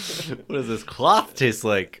 What does this cloth taste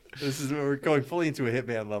like? We're going fully into a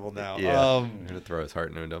Hitman level now. Yeah. I'm gonna throw his heart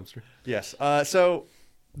into a dumpster. Yes. So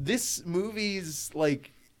this movie's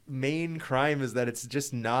like main crime is that it's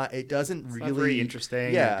just not. It doesn't It's really not very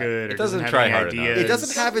interesting Yeah. or good. It Or doesn't have try any hard enough. ideas. It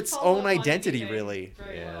doesn't have its Follow own the identity thing really.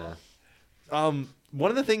 very Yeah. well. One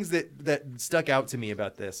of the things that stuck out to me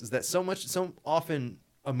about this is that so often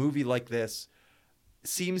a movie like this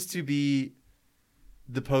seems to be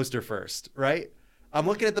the poster first, right? I'm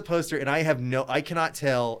looking at the poster and I cannot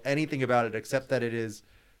tell anything about it except that it is,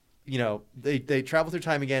 they travel through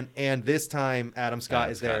time again, and this time Adam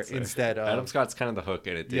Scott is there instead of Adam Scott's kind of the hook,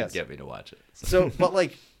 and it did Yes. get me to watch it. So, but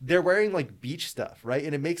like they're wearing like beach stuff, right?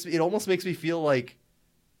 And it almost makes me feel like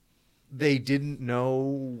they didn't know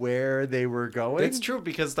where they were going. It's true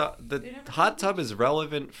because the hot tub is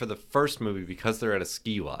relevant for the first movie because they're at a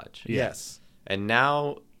ski lodge. Yes. And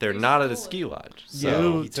now they're They not at a stole ski it. lodge. Yeah. So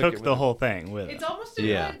Who he took it took with the him. whole thing with It's it? almost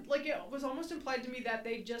Yeah. implied, like it was almost implied to me that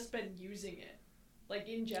they'd just been using it, like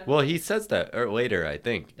in general. well, he says that later, I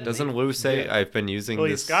think. Does Doesn't he? Lou say Yeah. I've been using Well,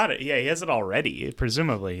 this? he's got it. Yeah, he has it already.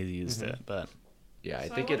 Presumably, he used Mm-hmm. it, but Yeah, I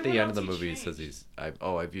So I think at wonder the what end of the else he movie he says changed.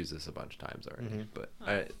 I've used this a bunch of times already, Mhm. but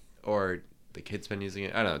Huh. or the kid's been using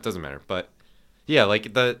it. I don't know. It doesn't matter. But yeah,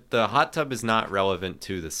 like the hot tub is not relevant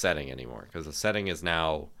to the setting anymore because the setting is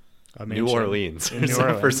now a New mansion Orleans in New for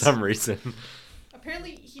Orleans. some reason.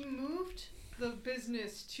 Apparently, he moved the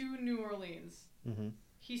business to New Orleans. Mm-hmm.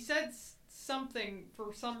 He said something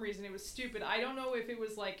for some reason. It was stupid. I don't know if it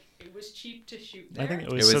was like it was cheap to shoot there. I think it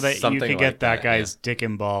It was so was that you something could like get that that, guy's dick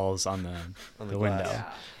and balls on the On the the window. glass.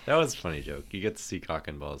 Yeah. That was a funny joke. You get to see cock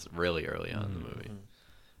and balls really early on in the movie.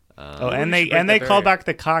 Oh, Um, and we should break they that call barrier. back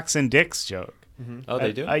the cocks and dicks joke. oh,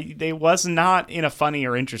 they do. They was not in a funny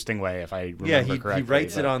or interesting way, if I remember Yeah, he correctly.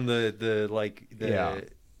 writes it but- on the Yeah.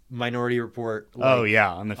 Minority Report. Oh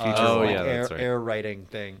yeah, on the feature. Oh, wall. yeah, that's right. air writing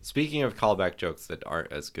thing. Speaking of callback jokes that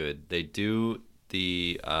aren't as good, they do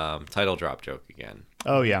the title drop joke again,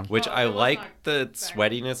 Oh yeah. which Oh, I it was like not the bad.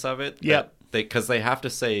 sweatiness of it. Yep. Because they have to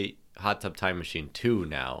say Hot Tub Time Machine 2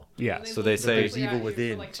 now. Yeah. So they say- There's Evil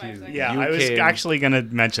Within, too. Yeah, You I was came- actually gonna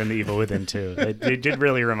mention the Evil Within too. It did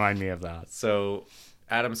really remind me of that. So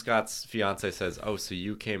Adam Scott's fiance says, "Oh, so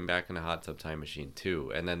you came back in a Hot Tub Time Machine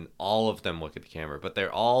too?" And then all of them look at the camera, but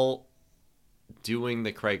they're all doing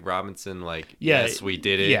the Craig Robinson like, Yeah, "Yes, we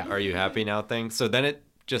did it. yeah. Are you happy now?" thing. So then it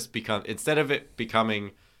just becomes, instead of it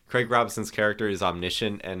becoming Craig Robinson's character is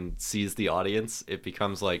omniscient and sees the audience, it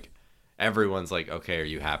becomes like everyone's like, "Okay, are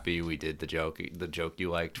you happy? We did the joke you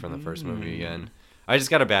liked from the first movie again." I just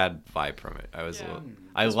got a bad vibe from it. I was a Yeah. little,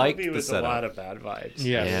 I This liked movie the was setup. a lot of bad vibes.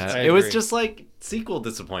 Yeah. Yeah, I it was agree. just like sequel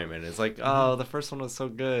disappointment. It's like, oh, the first one was so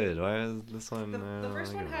good. Why is this one? The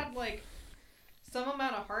first one had like some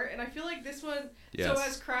amount of heart, and I feel like this one. Yes. So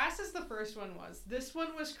as crass as the first one was, this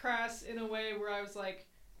one was crass in a way where I was like,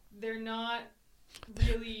 they're not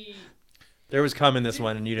really. There was cum in this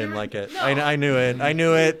one, and you didn't There- like it. no. I knew it. I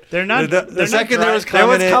knew it. They're not- The they're not second dry- there was There cum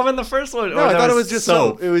was in it. cum in the first one. No, or I there thought it was just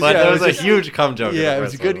soap. soap. It was- but yeah, there it was was a just- huge cum joke. in Yeah, the it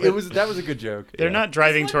was first good. one. It was that was a good joke. They're Yeah. not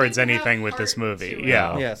driving This one towards didn't have anything with this heart movie. to it.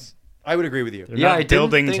 Yeah. Yes, I would agree with you. They're Yeah, not I didn't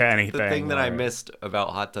building think to anything. The thing that I or- missed about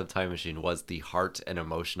Hot Tub Time Machine was the heart and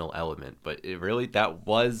emotional element, but it really that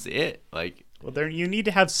was it. Like, Well, there you need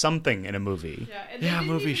to have something in a movie. Yeah, and Yeah, they didn't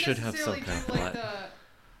movie even should have necessarily some kind do, of like, plot.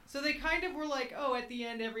 So they kind of were like, oh, at the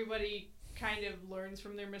end, everybody kind of learns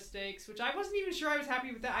from their mistakes, which I wasn't even sure I was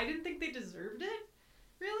happy with that. I didn't think they deserved it,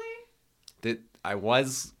 really. I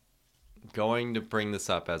was going to bring this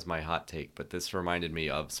up as my hot take, but this reminded me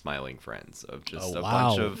of Smiling Friends, of just Oh, a wow.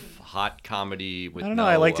 bunch of hot comedy with I don't know, no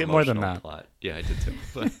I liked it more than emotional that. plot. Yeah, I did too.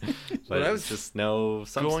 But, But I it's was just no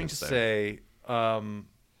substance Going to there. say, The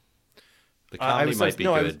I comedy was- might be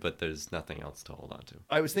no, I good, was- but there's nothing else to hold on to.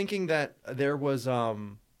 I was thinking that there was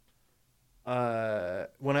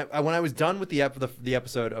when I was done with the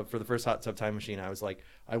episode of for the first Hot Tub Time Machine, I was like,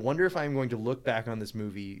 I wonder if I'm going to look back on this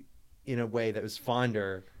movie in a way that was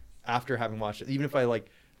fonder after having watched it, even if I like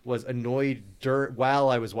was annoyed while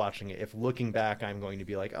I was watching it. If looking back, I'm going to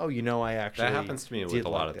be like, oh, I actually That happens to me did with a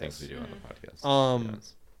lot like of things this. we do on the podcast. Um,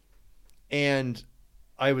 And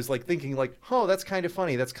I was like thinking like, oh, that's kind of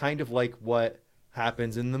funny. That's kind of like what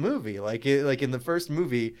happens in the movie. Like in the first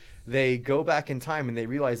movie, they go back in time and they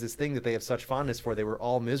realize this thing that they have such fondness for. They were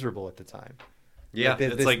all miserable at the time. yeah,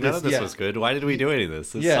 this- it's like none this- of this yeah. was good. Why did we do any of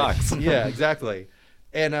this? This yeah, sucks. yeah, exactly.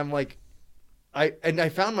 And I'm like, I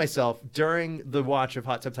found myself during the watch of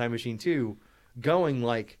Hot Tub Time Machine 2 going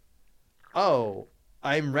like, oh,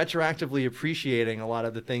 I'm retroactively appreciating a lot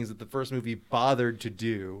of the things that the first movie bothered to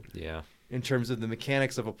do Yeah. in terms of the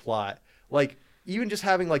mechanics of a plot. Like even just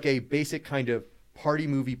having like a basic kind of party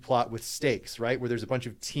movie plot with stakes, right? Where there's a bunch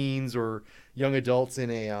of teens or young adults in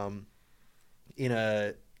a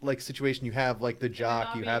like situation. You have like the jock,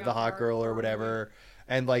 not you being have the a hot girl or hardcore whatever.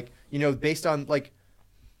 And like, based on like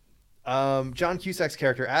John Cusack's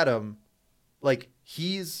character Adam, like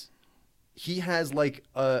he has like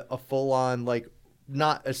a full on like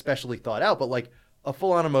not especially thought out, but like a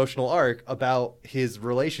full on emotional arc about his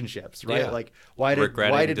relationships, right? Yeah. Like why did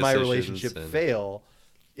Regretting my decisions relationship and- fail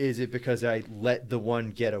Is it because I let the one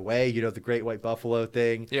get away? You know, the Great White Buffalo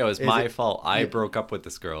thing. Yeah, it was Is my it- fault. I Yeah. broke up with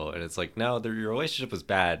this girl, and it's like, no, your relationship was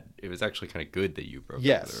bad. It was actually kind of good that you broke up with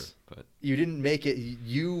Yes. her. But You didn't make it.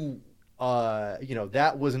 You know,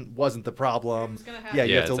 that wasn't the problem. It's gonna happen. Yeah,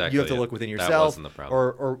 you Yeah, have to exactly. you have to look within That yourself, wasn't the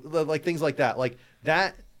problem. or like things like that. Like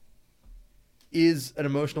that is an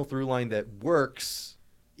emotional through line that works,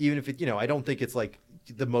 even if it, you know, I don't think it's like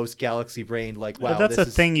the most galaxy brained. Like, wow, But that's this a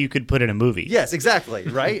is... thing you could put in a movie. Yes, exactly,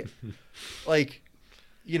 right. Like,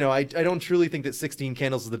 you know, I don't truly think that 16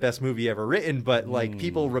 Candles is the best movie ever written, but like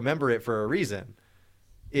people remember it for a reason.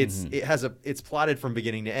 It's plotted from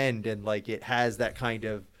beginning to end, and like it has that kind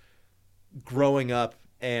of growing up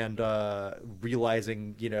and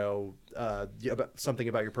realizing, you know, about something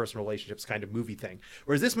about your personal relationships kind of movie thing.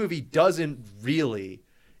 Whereas this movie doesn't really.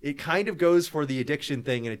 It kind of goes for the addiction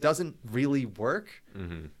thing, and it doesn't really work,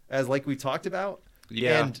 as like we talked about.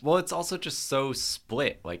 yeah, And well, it's also just so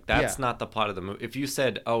split. Like that's Yeah. not the plot of the movie. If you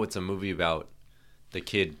said, "Oh, it's a movie about the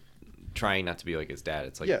kid trying not to be like his dad,"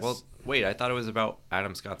 it's like, Yes. well, wait, I thought it was about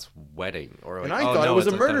Adam Scott's wedding, or like, And I oh, thought it no, was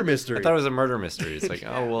it's a like murder that. mystery. I thought it was a murder mystery. It's like,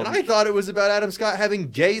 oh well, and I thought it was about Adam Scott having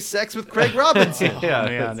gay sex with Craig Robinson. yeah,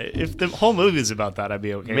 Man, if the whole movie is about that, I'd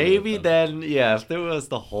be okay. maybe with it, then, yeah, if there was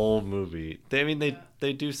the whole movie,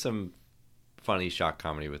 they do some funny shock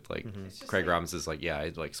comedy with like It's just Craig like- Robinson's like, yeah,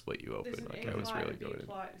 I'd like split you There's open, an like A I was plot, really a B going.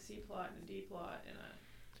 plot, a C plot, and a D plot, and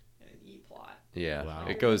an E plot. Yeah, Wow.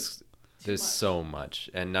 it goes. Too There's much. so much,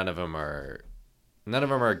 and none of them are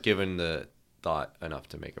given the thought enough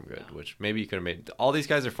to make them good. No. Which maybe you could have made. All these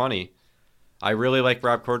guys are funny. I really like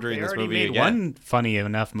Rob Corddry They in this already movie made again. one funny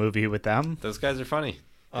enough movie with them. Those guys are funny.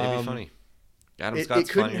 They'd be funny. Adam It Scott's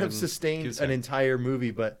couldn't funnier have than sustained Cusack. an entire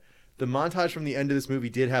movie, but the montage from the end of this movie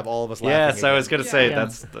did have all of us laughing. Yes, I again. was gonna Yeah. say Yeah.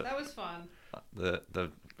 that's That was fun.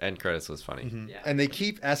 the end credits was funny. Yeah. And they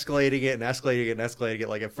keep escalating it and escalating it and escalating it.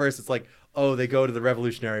 Like at first, it's like, oh, they go to the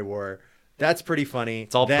Revolutionary War. That's pretty funny.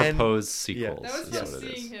 It's all Then- proposed sequels. That was is fun what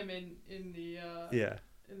it seeing is. him in the Yeah,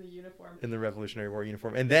 in the uniform. in the Revolutionary War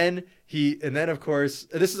uniform. And then of course,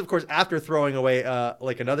 this is of course after throwing away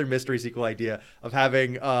like another mystery sequel idea of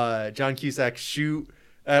having John Cusack shoot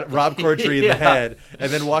at Rob Corddry in Yeah. the head,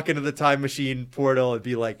 and then walk into the time machine portal and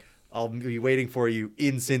be like, "I'll be waiting for you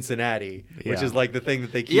in Cincinnati," which Yeah. is like the thing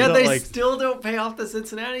that they keep. Yeah, they like, still don't pay off the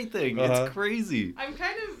Cincinnati thing. Uh-huh. It's crazy. I'm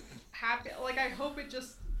kind of happy. Like I hope it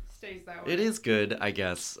just stays that way. It is good, I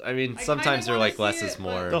guess. I mean, I sometimes kinda they're wanna like less see is it, but-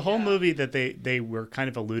 more. The whole Yeah. movie that they were kind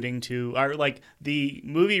of alluding to, or like the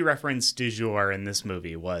movie reference du jour in this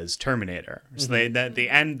movie was Terminator. So at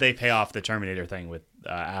the end they pay off the Terminator thing with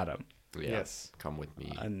Adam, Yeah, Yes. come with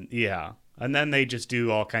me. and and then they just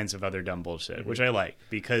do all kinds of other dumb bullshit, which I like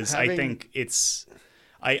because I Having- think it's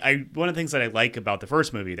I one of the things that I like about the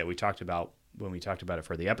first movie that we talked about when we talked about it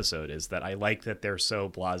for the episode is that I like that they're so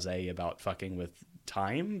blasé about fucking with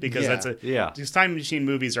time because Yeah. these time machine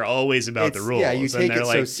movies are always about the rules. Yeah, you and take they're it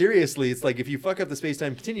like, so seriously. It's like if you fuck up the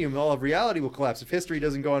space-time continuum, all of reality will collapse. If history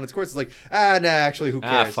doesn't go on its course, it's like, nah, actually, who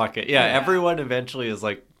cares? Fuck it. Yeah, Yeah. everyone eventually is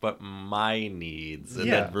like, but my needs, and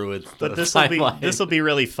Yeah. then ruins the but this will timeline. be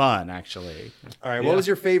really fun actually. All right, Yeah. what was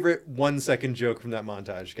your favorite 1 second joke from that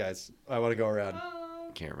montage, guys? I want to go around.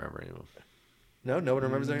 Can't remember anymore. No one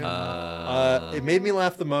remembers anything. Uh, It made me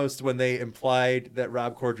laugh the most when they implied that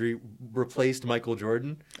Rob Corddry replaced Michael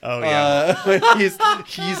Jordan. Oh yeah.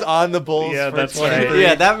 He's on the Bulls. Yeah, for that's 23. right.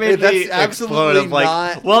 Yeah, that made That's me explode absolutely of like,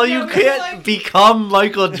 not. well, Yeah, you but can't like- become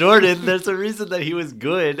Michael Jordan. There's a reason that he was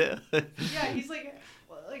good. Yeah, he's like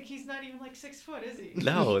he's not even like 6 foot, is he?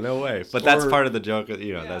 No way. But that's Or- part of the joke.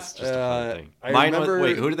 You know, Yeah. that's just a fun thing. I Mine remember- was,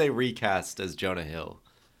 wait, who do they recast as Jonah Hill?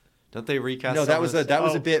 Don't they recast? No, that was a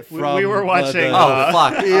someone as- bit we from. were watching, Oh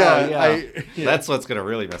fuck! Yeah, yeah. yeah. That's what's gonna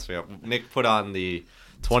really mess me up. Nick put on the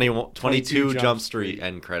 22 Jump Street Street.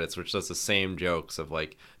 end credits, which does the same jokes of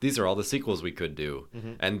like, these are all the sequels we could do,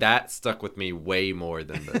 Mm-hmm. and that stuck with me way more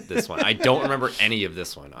than this one. I don't remember any of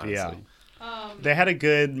this one, honestly. Yeah. Um, They had a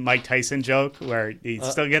good Mike Tyson joke where he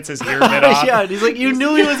still gets his ear bit off. Yeah, and he's like, you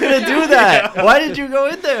knew he was gonna do that. Why did you go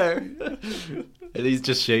in there? And he's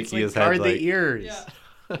just It's shaking like, his head guard like, the ears. yeah.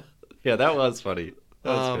 yeah, that was funny.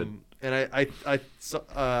 That was good. And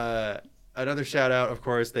another shout out, of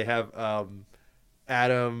course, they have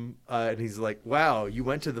Adam, and he's like, "Wow, you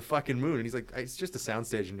went to the fucking moon," and he's like, "It's just a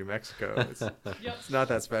soundstage in New Mexico. It's, Yep. it's not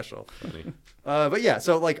that special." Funny. But yeah,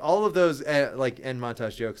 so like all of those like end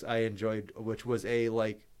montage jokes I enjoyed, which was a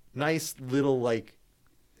like nice little like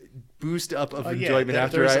boost up of Oh, yeah, enjoyment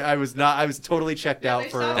after there's- I was totally checked Yeah, out they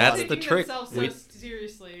for. stopped That's taking the trick. themselves We- so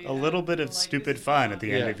seriously. A little bit of Like, stupid this is fun not- at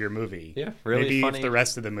the end Yeah. of your movie. Yeah, really Maybe funny. if the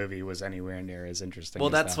rest of the movie was anywhere near as interesting. Well,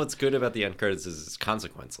 as that's that. what's good about the end credits is it's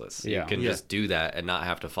consequenceless. Yeah. You can Yeah. just do that and not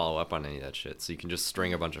have to follow up on any of that shit. So you can just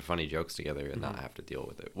string a bunch of funny jokes together and not have to deal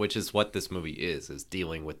with it, which is what this movie is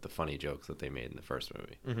dealing with the funny jokes that they made in the first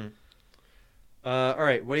movie. All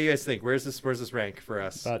right, what do you guys think? Where's this rank for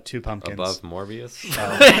us? About 2 pumpkins. Above Morbius?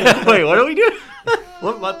 Wait, what are we doing?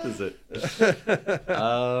 What month is it? I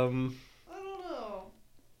don't know.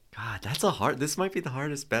 God, that's a hard. This might be the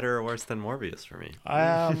hardest, better or worse than Morbius for me.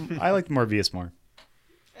 I liked Morbius more.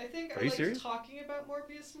 I think Are I you like serious? talking about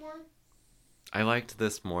Morbius more. I liked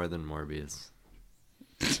this more than Morbius.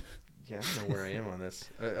 Yeah, I don't know where I am on this.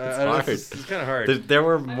 hard. It's kind of hard. There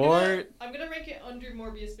were I'm more. gonna rank it under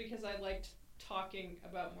Morbius because I liked talking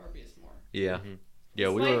about Morbius more. Yeah, yeah,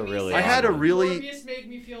 we Despite were me really. I saying had a on one. really- Morbius made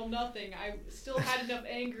me feel nothing. I still had enough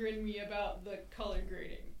anger in me about the color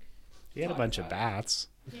grading. He had a bunch of bats.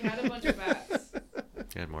 He had a bunch of bats.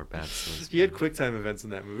 He had more bats. He had QuickTime events in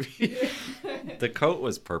that movie. The coat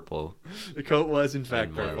was purple. The coat was in fact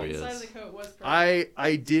And purple. Morbius. Inside of the coat was purple.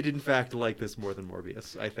 I did in fact like this more than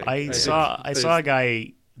Morbius. I think. I saw a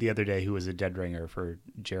guy the other day who was a dead ringer for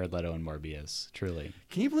Jared Leto and Morbius. Truly,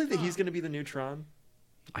 Can you believe that he's going to be the new Tron?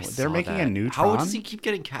 They're saw making that. a new How Tron? does he keep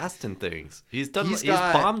getting cast in things? He's He's He's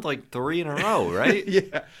got- bombed like 3 in a row, right?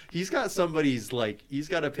 Yeah, he's got somebody's like he's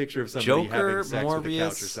got a picture of somebody Joker, having sex with a Morbius.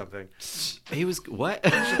 couch or something. He was what?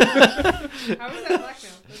 How is that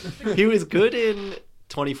blackmail? He was good in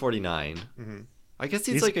 2049. Mhm. I guess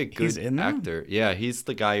he's He's- like a good he's in there? actor. Yeah, he's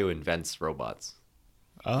the guy who invents robots.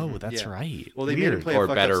 Oh, that's Yeah. right. Well, they made him Weird. play Or a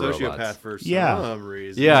fucked better up sociopath robots. for Yeah. some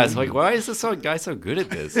reason. Yeah, it's like, why is this guy so good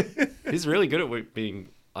at this? He's really good at being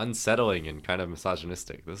unsettling and kind of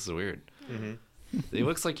misogynistic. This is weird. He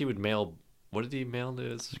looks like he would mail. What did he mail to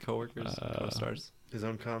his coworkers, co-stars? His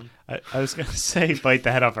own cum. I was gonna say bite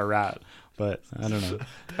the head off a rat, but I don't know.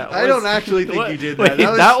 I don't actually think you did that. Wait,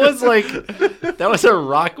 that was like that was a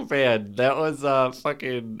rock band. That was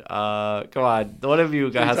fucking come on. One of you Are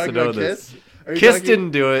you guys has to talking know about this. Kiss? Are you Kiss talking-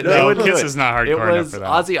 didn't do it. No, They wouldn't do Kiss it. is not hardcore It enough was for that.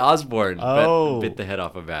 Ozzy Osbourne Oh. bit the head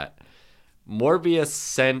off a bat. Morbius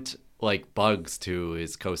sent like bugs to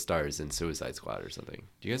his co-stars in Suicide Squad or something.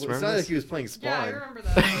 Do you guys Well, it's remember not this? like he was playing Spawn. Yeah, I remember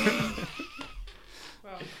that.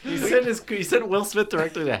 Wow. He sent Will Smith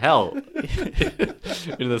directly to hell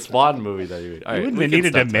in the Spawn movie that he made. All You right, wouldn't we have can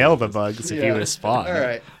needed to stop mail talking the about this. bugs if you would have spawned. All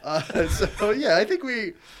right. So yeah, I think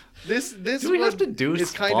this Do we have to do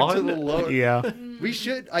is kind of to the Spawn? low. Yeah. We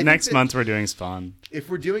should. I think Next that month we're doing Spawn. if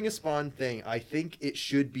we're doing a Spawn thing, I think it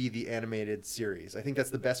should be the animated series. I think that's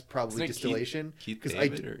the best probably Isn't it distillation. Keith 'cause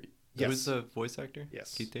David? Or, Yes. Who's the voice actor?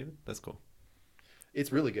 Yes. Keith David? That's cool. It's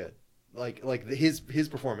really good. His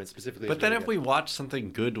performance specifically. But is then really if we watch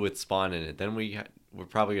something good with Spawn in it, then we're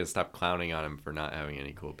probably going to stop clowning on him for not having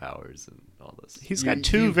any cool powers and all this. He's You- got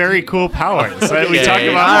two you- very cool powers that we Okay, talk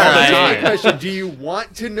about all alright. the good. time. Question: do you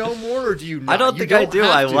want to know more, or do you not? I don't You think I do.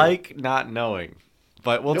 have I to. like not knowing.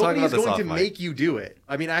 But we'll talk Nobody about is this going off to mic. make you do it.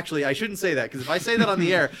 I mean, actually, I shouldn't say that because if I say that on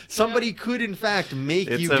the air, somebody could in fact make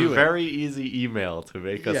It's you a do very easy email to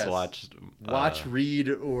make us Yes. watch. Watch, read,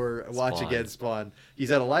 or watch Spawn. again. Spawn. He's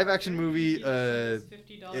had a live-action movie,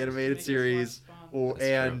 $50 to animated make us series, watch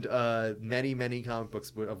Spawn. That's and many comic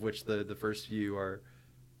books, of which the first few are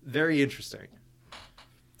very interesting.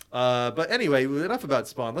 But anyway, enough about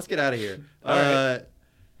Spawn. Let's get out of here. All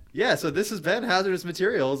Yeah, so this has been Hazardous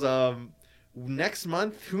Materials. Next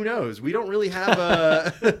month, who knows? We don't really have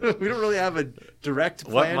a direct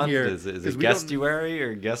What plan month here. is it? Is 'cause it we don't- Guestuary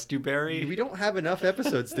or Guestuberry? We don't have enough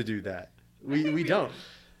episodes to do that. We don't.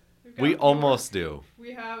 We've got We more. almost do.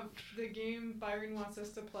 We have the game Byron wants us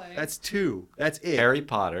to play. That's 2. That's it. Harry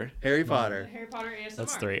Potter. Harry and Potter. Harry Potter ASMR.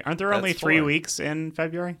 That's 3. Aren't there That's only 3 4. weeks in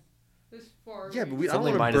February? There's 4. Yeah, but I It's don't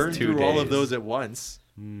only want to minus burn 2 through all of days. those at once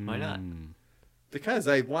Why not? because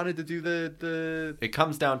I wanted to do the. It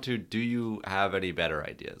comes down to, do you have any better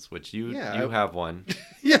ideas? Which you Yeah, have one.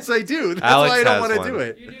 Yes, I do. That's Alex why I don't has want to one. do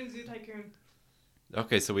it. You're doing Zoo Tycoon.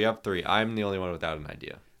 Okay, so we have 3. I'm the only one without an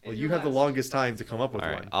idea. Well, And you you're have the last. longest time to come up with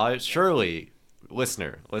All one. right, surely,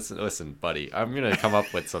 listen, buddy. I'm gonna come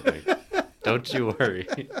up with something. Don't you worry.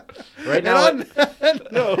 Right And now, on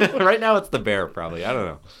that note- right now it's the bear. Probably. I don't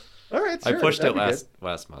know. all right, sure, I pushed it that'd be good.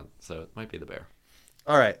 last month, so it might be the bear.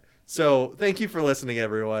 All right. So thank you for listening,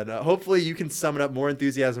 everyone. Hopefully, you can summon up more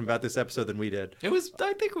enthusiasm about this episode than we did. It was.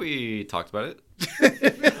 I think we talked about it.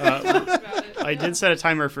 About it. I did set a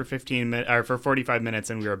timer for 45 minutes,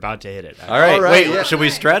 and we were about to hit it. All right. All right, Wait. yeah. Should we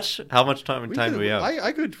stretch? How much time do we have?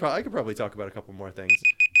 I could probably talk about a couple more things.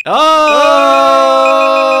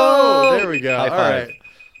 Oh! There we go. High All five.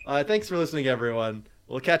 right. Thanks for listening, everyone.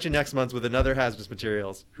 We'll catch you next month with another Hazardous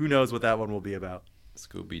Materials. Who knows what that one will be about?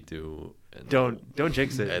 Scooby Doo. Don't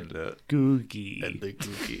jinx it. And Googie. and the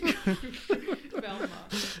Googie. Velma.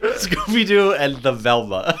 Scooby Doo and the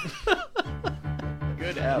Velma.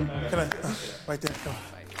 Good app. Can I? Right there. Go.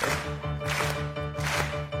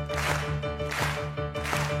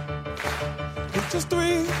 We're just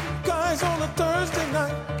three guys on a Thursday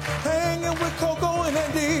night, hanging with Coco and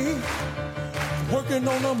Andy, working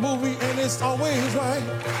on a movie and it's always right.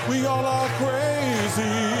 We all are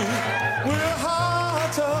crazy. We're hot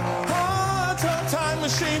tub time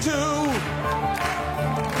machine too.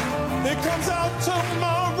 It comes out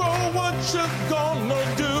tomorrow. What you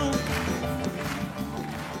gonna do?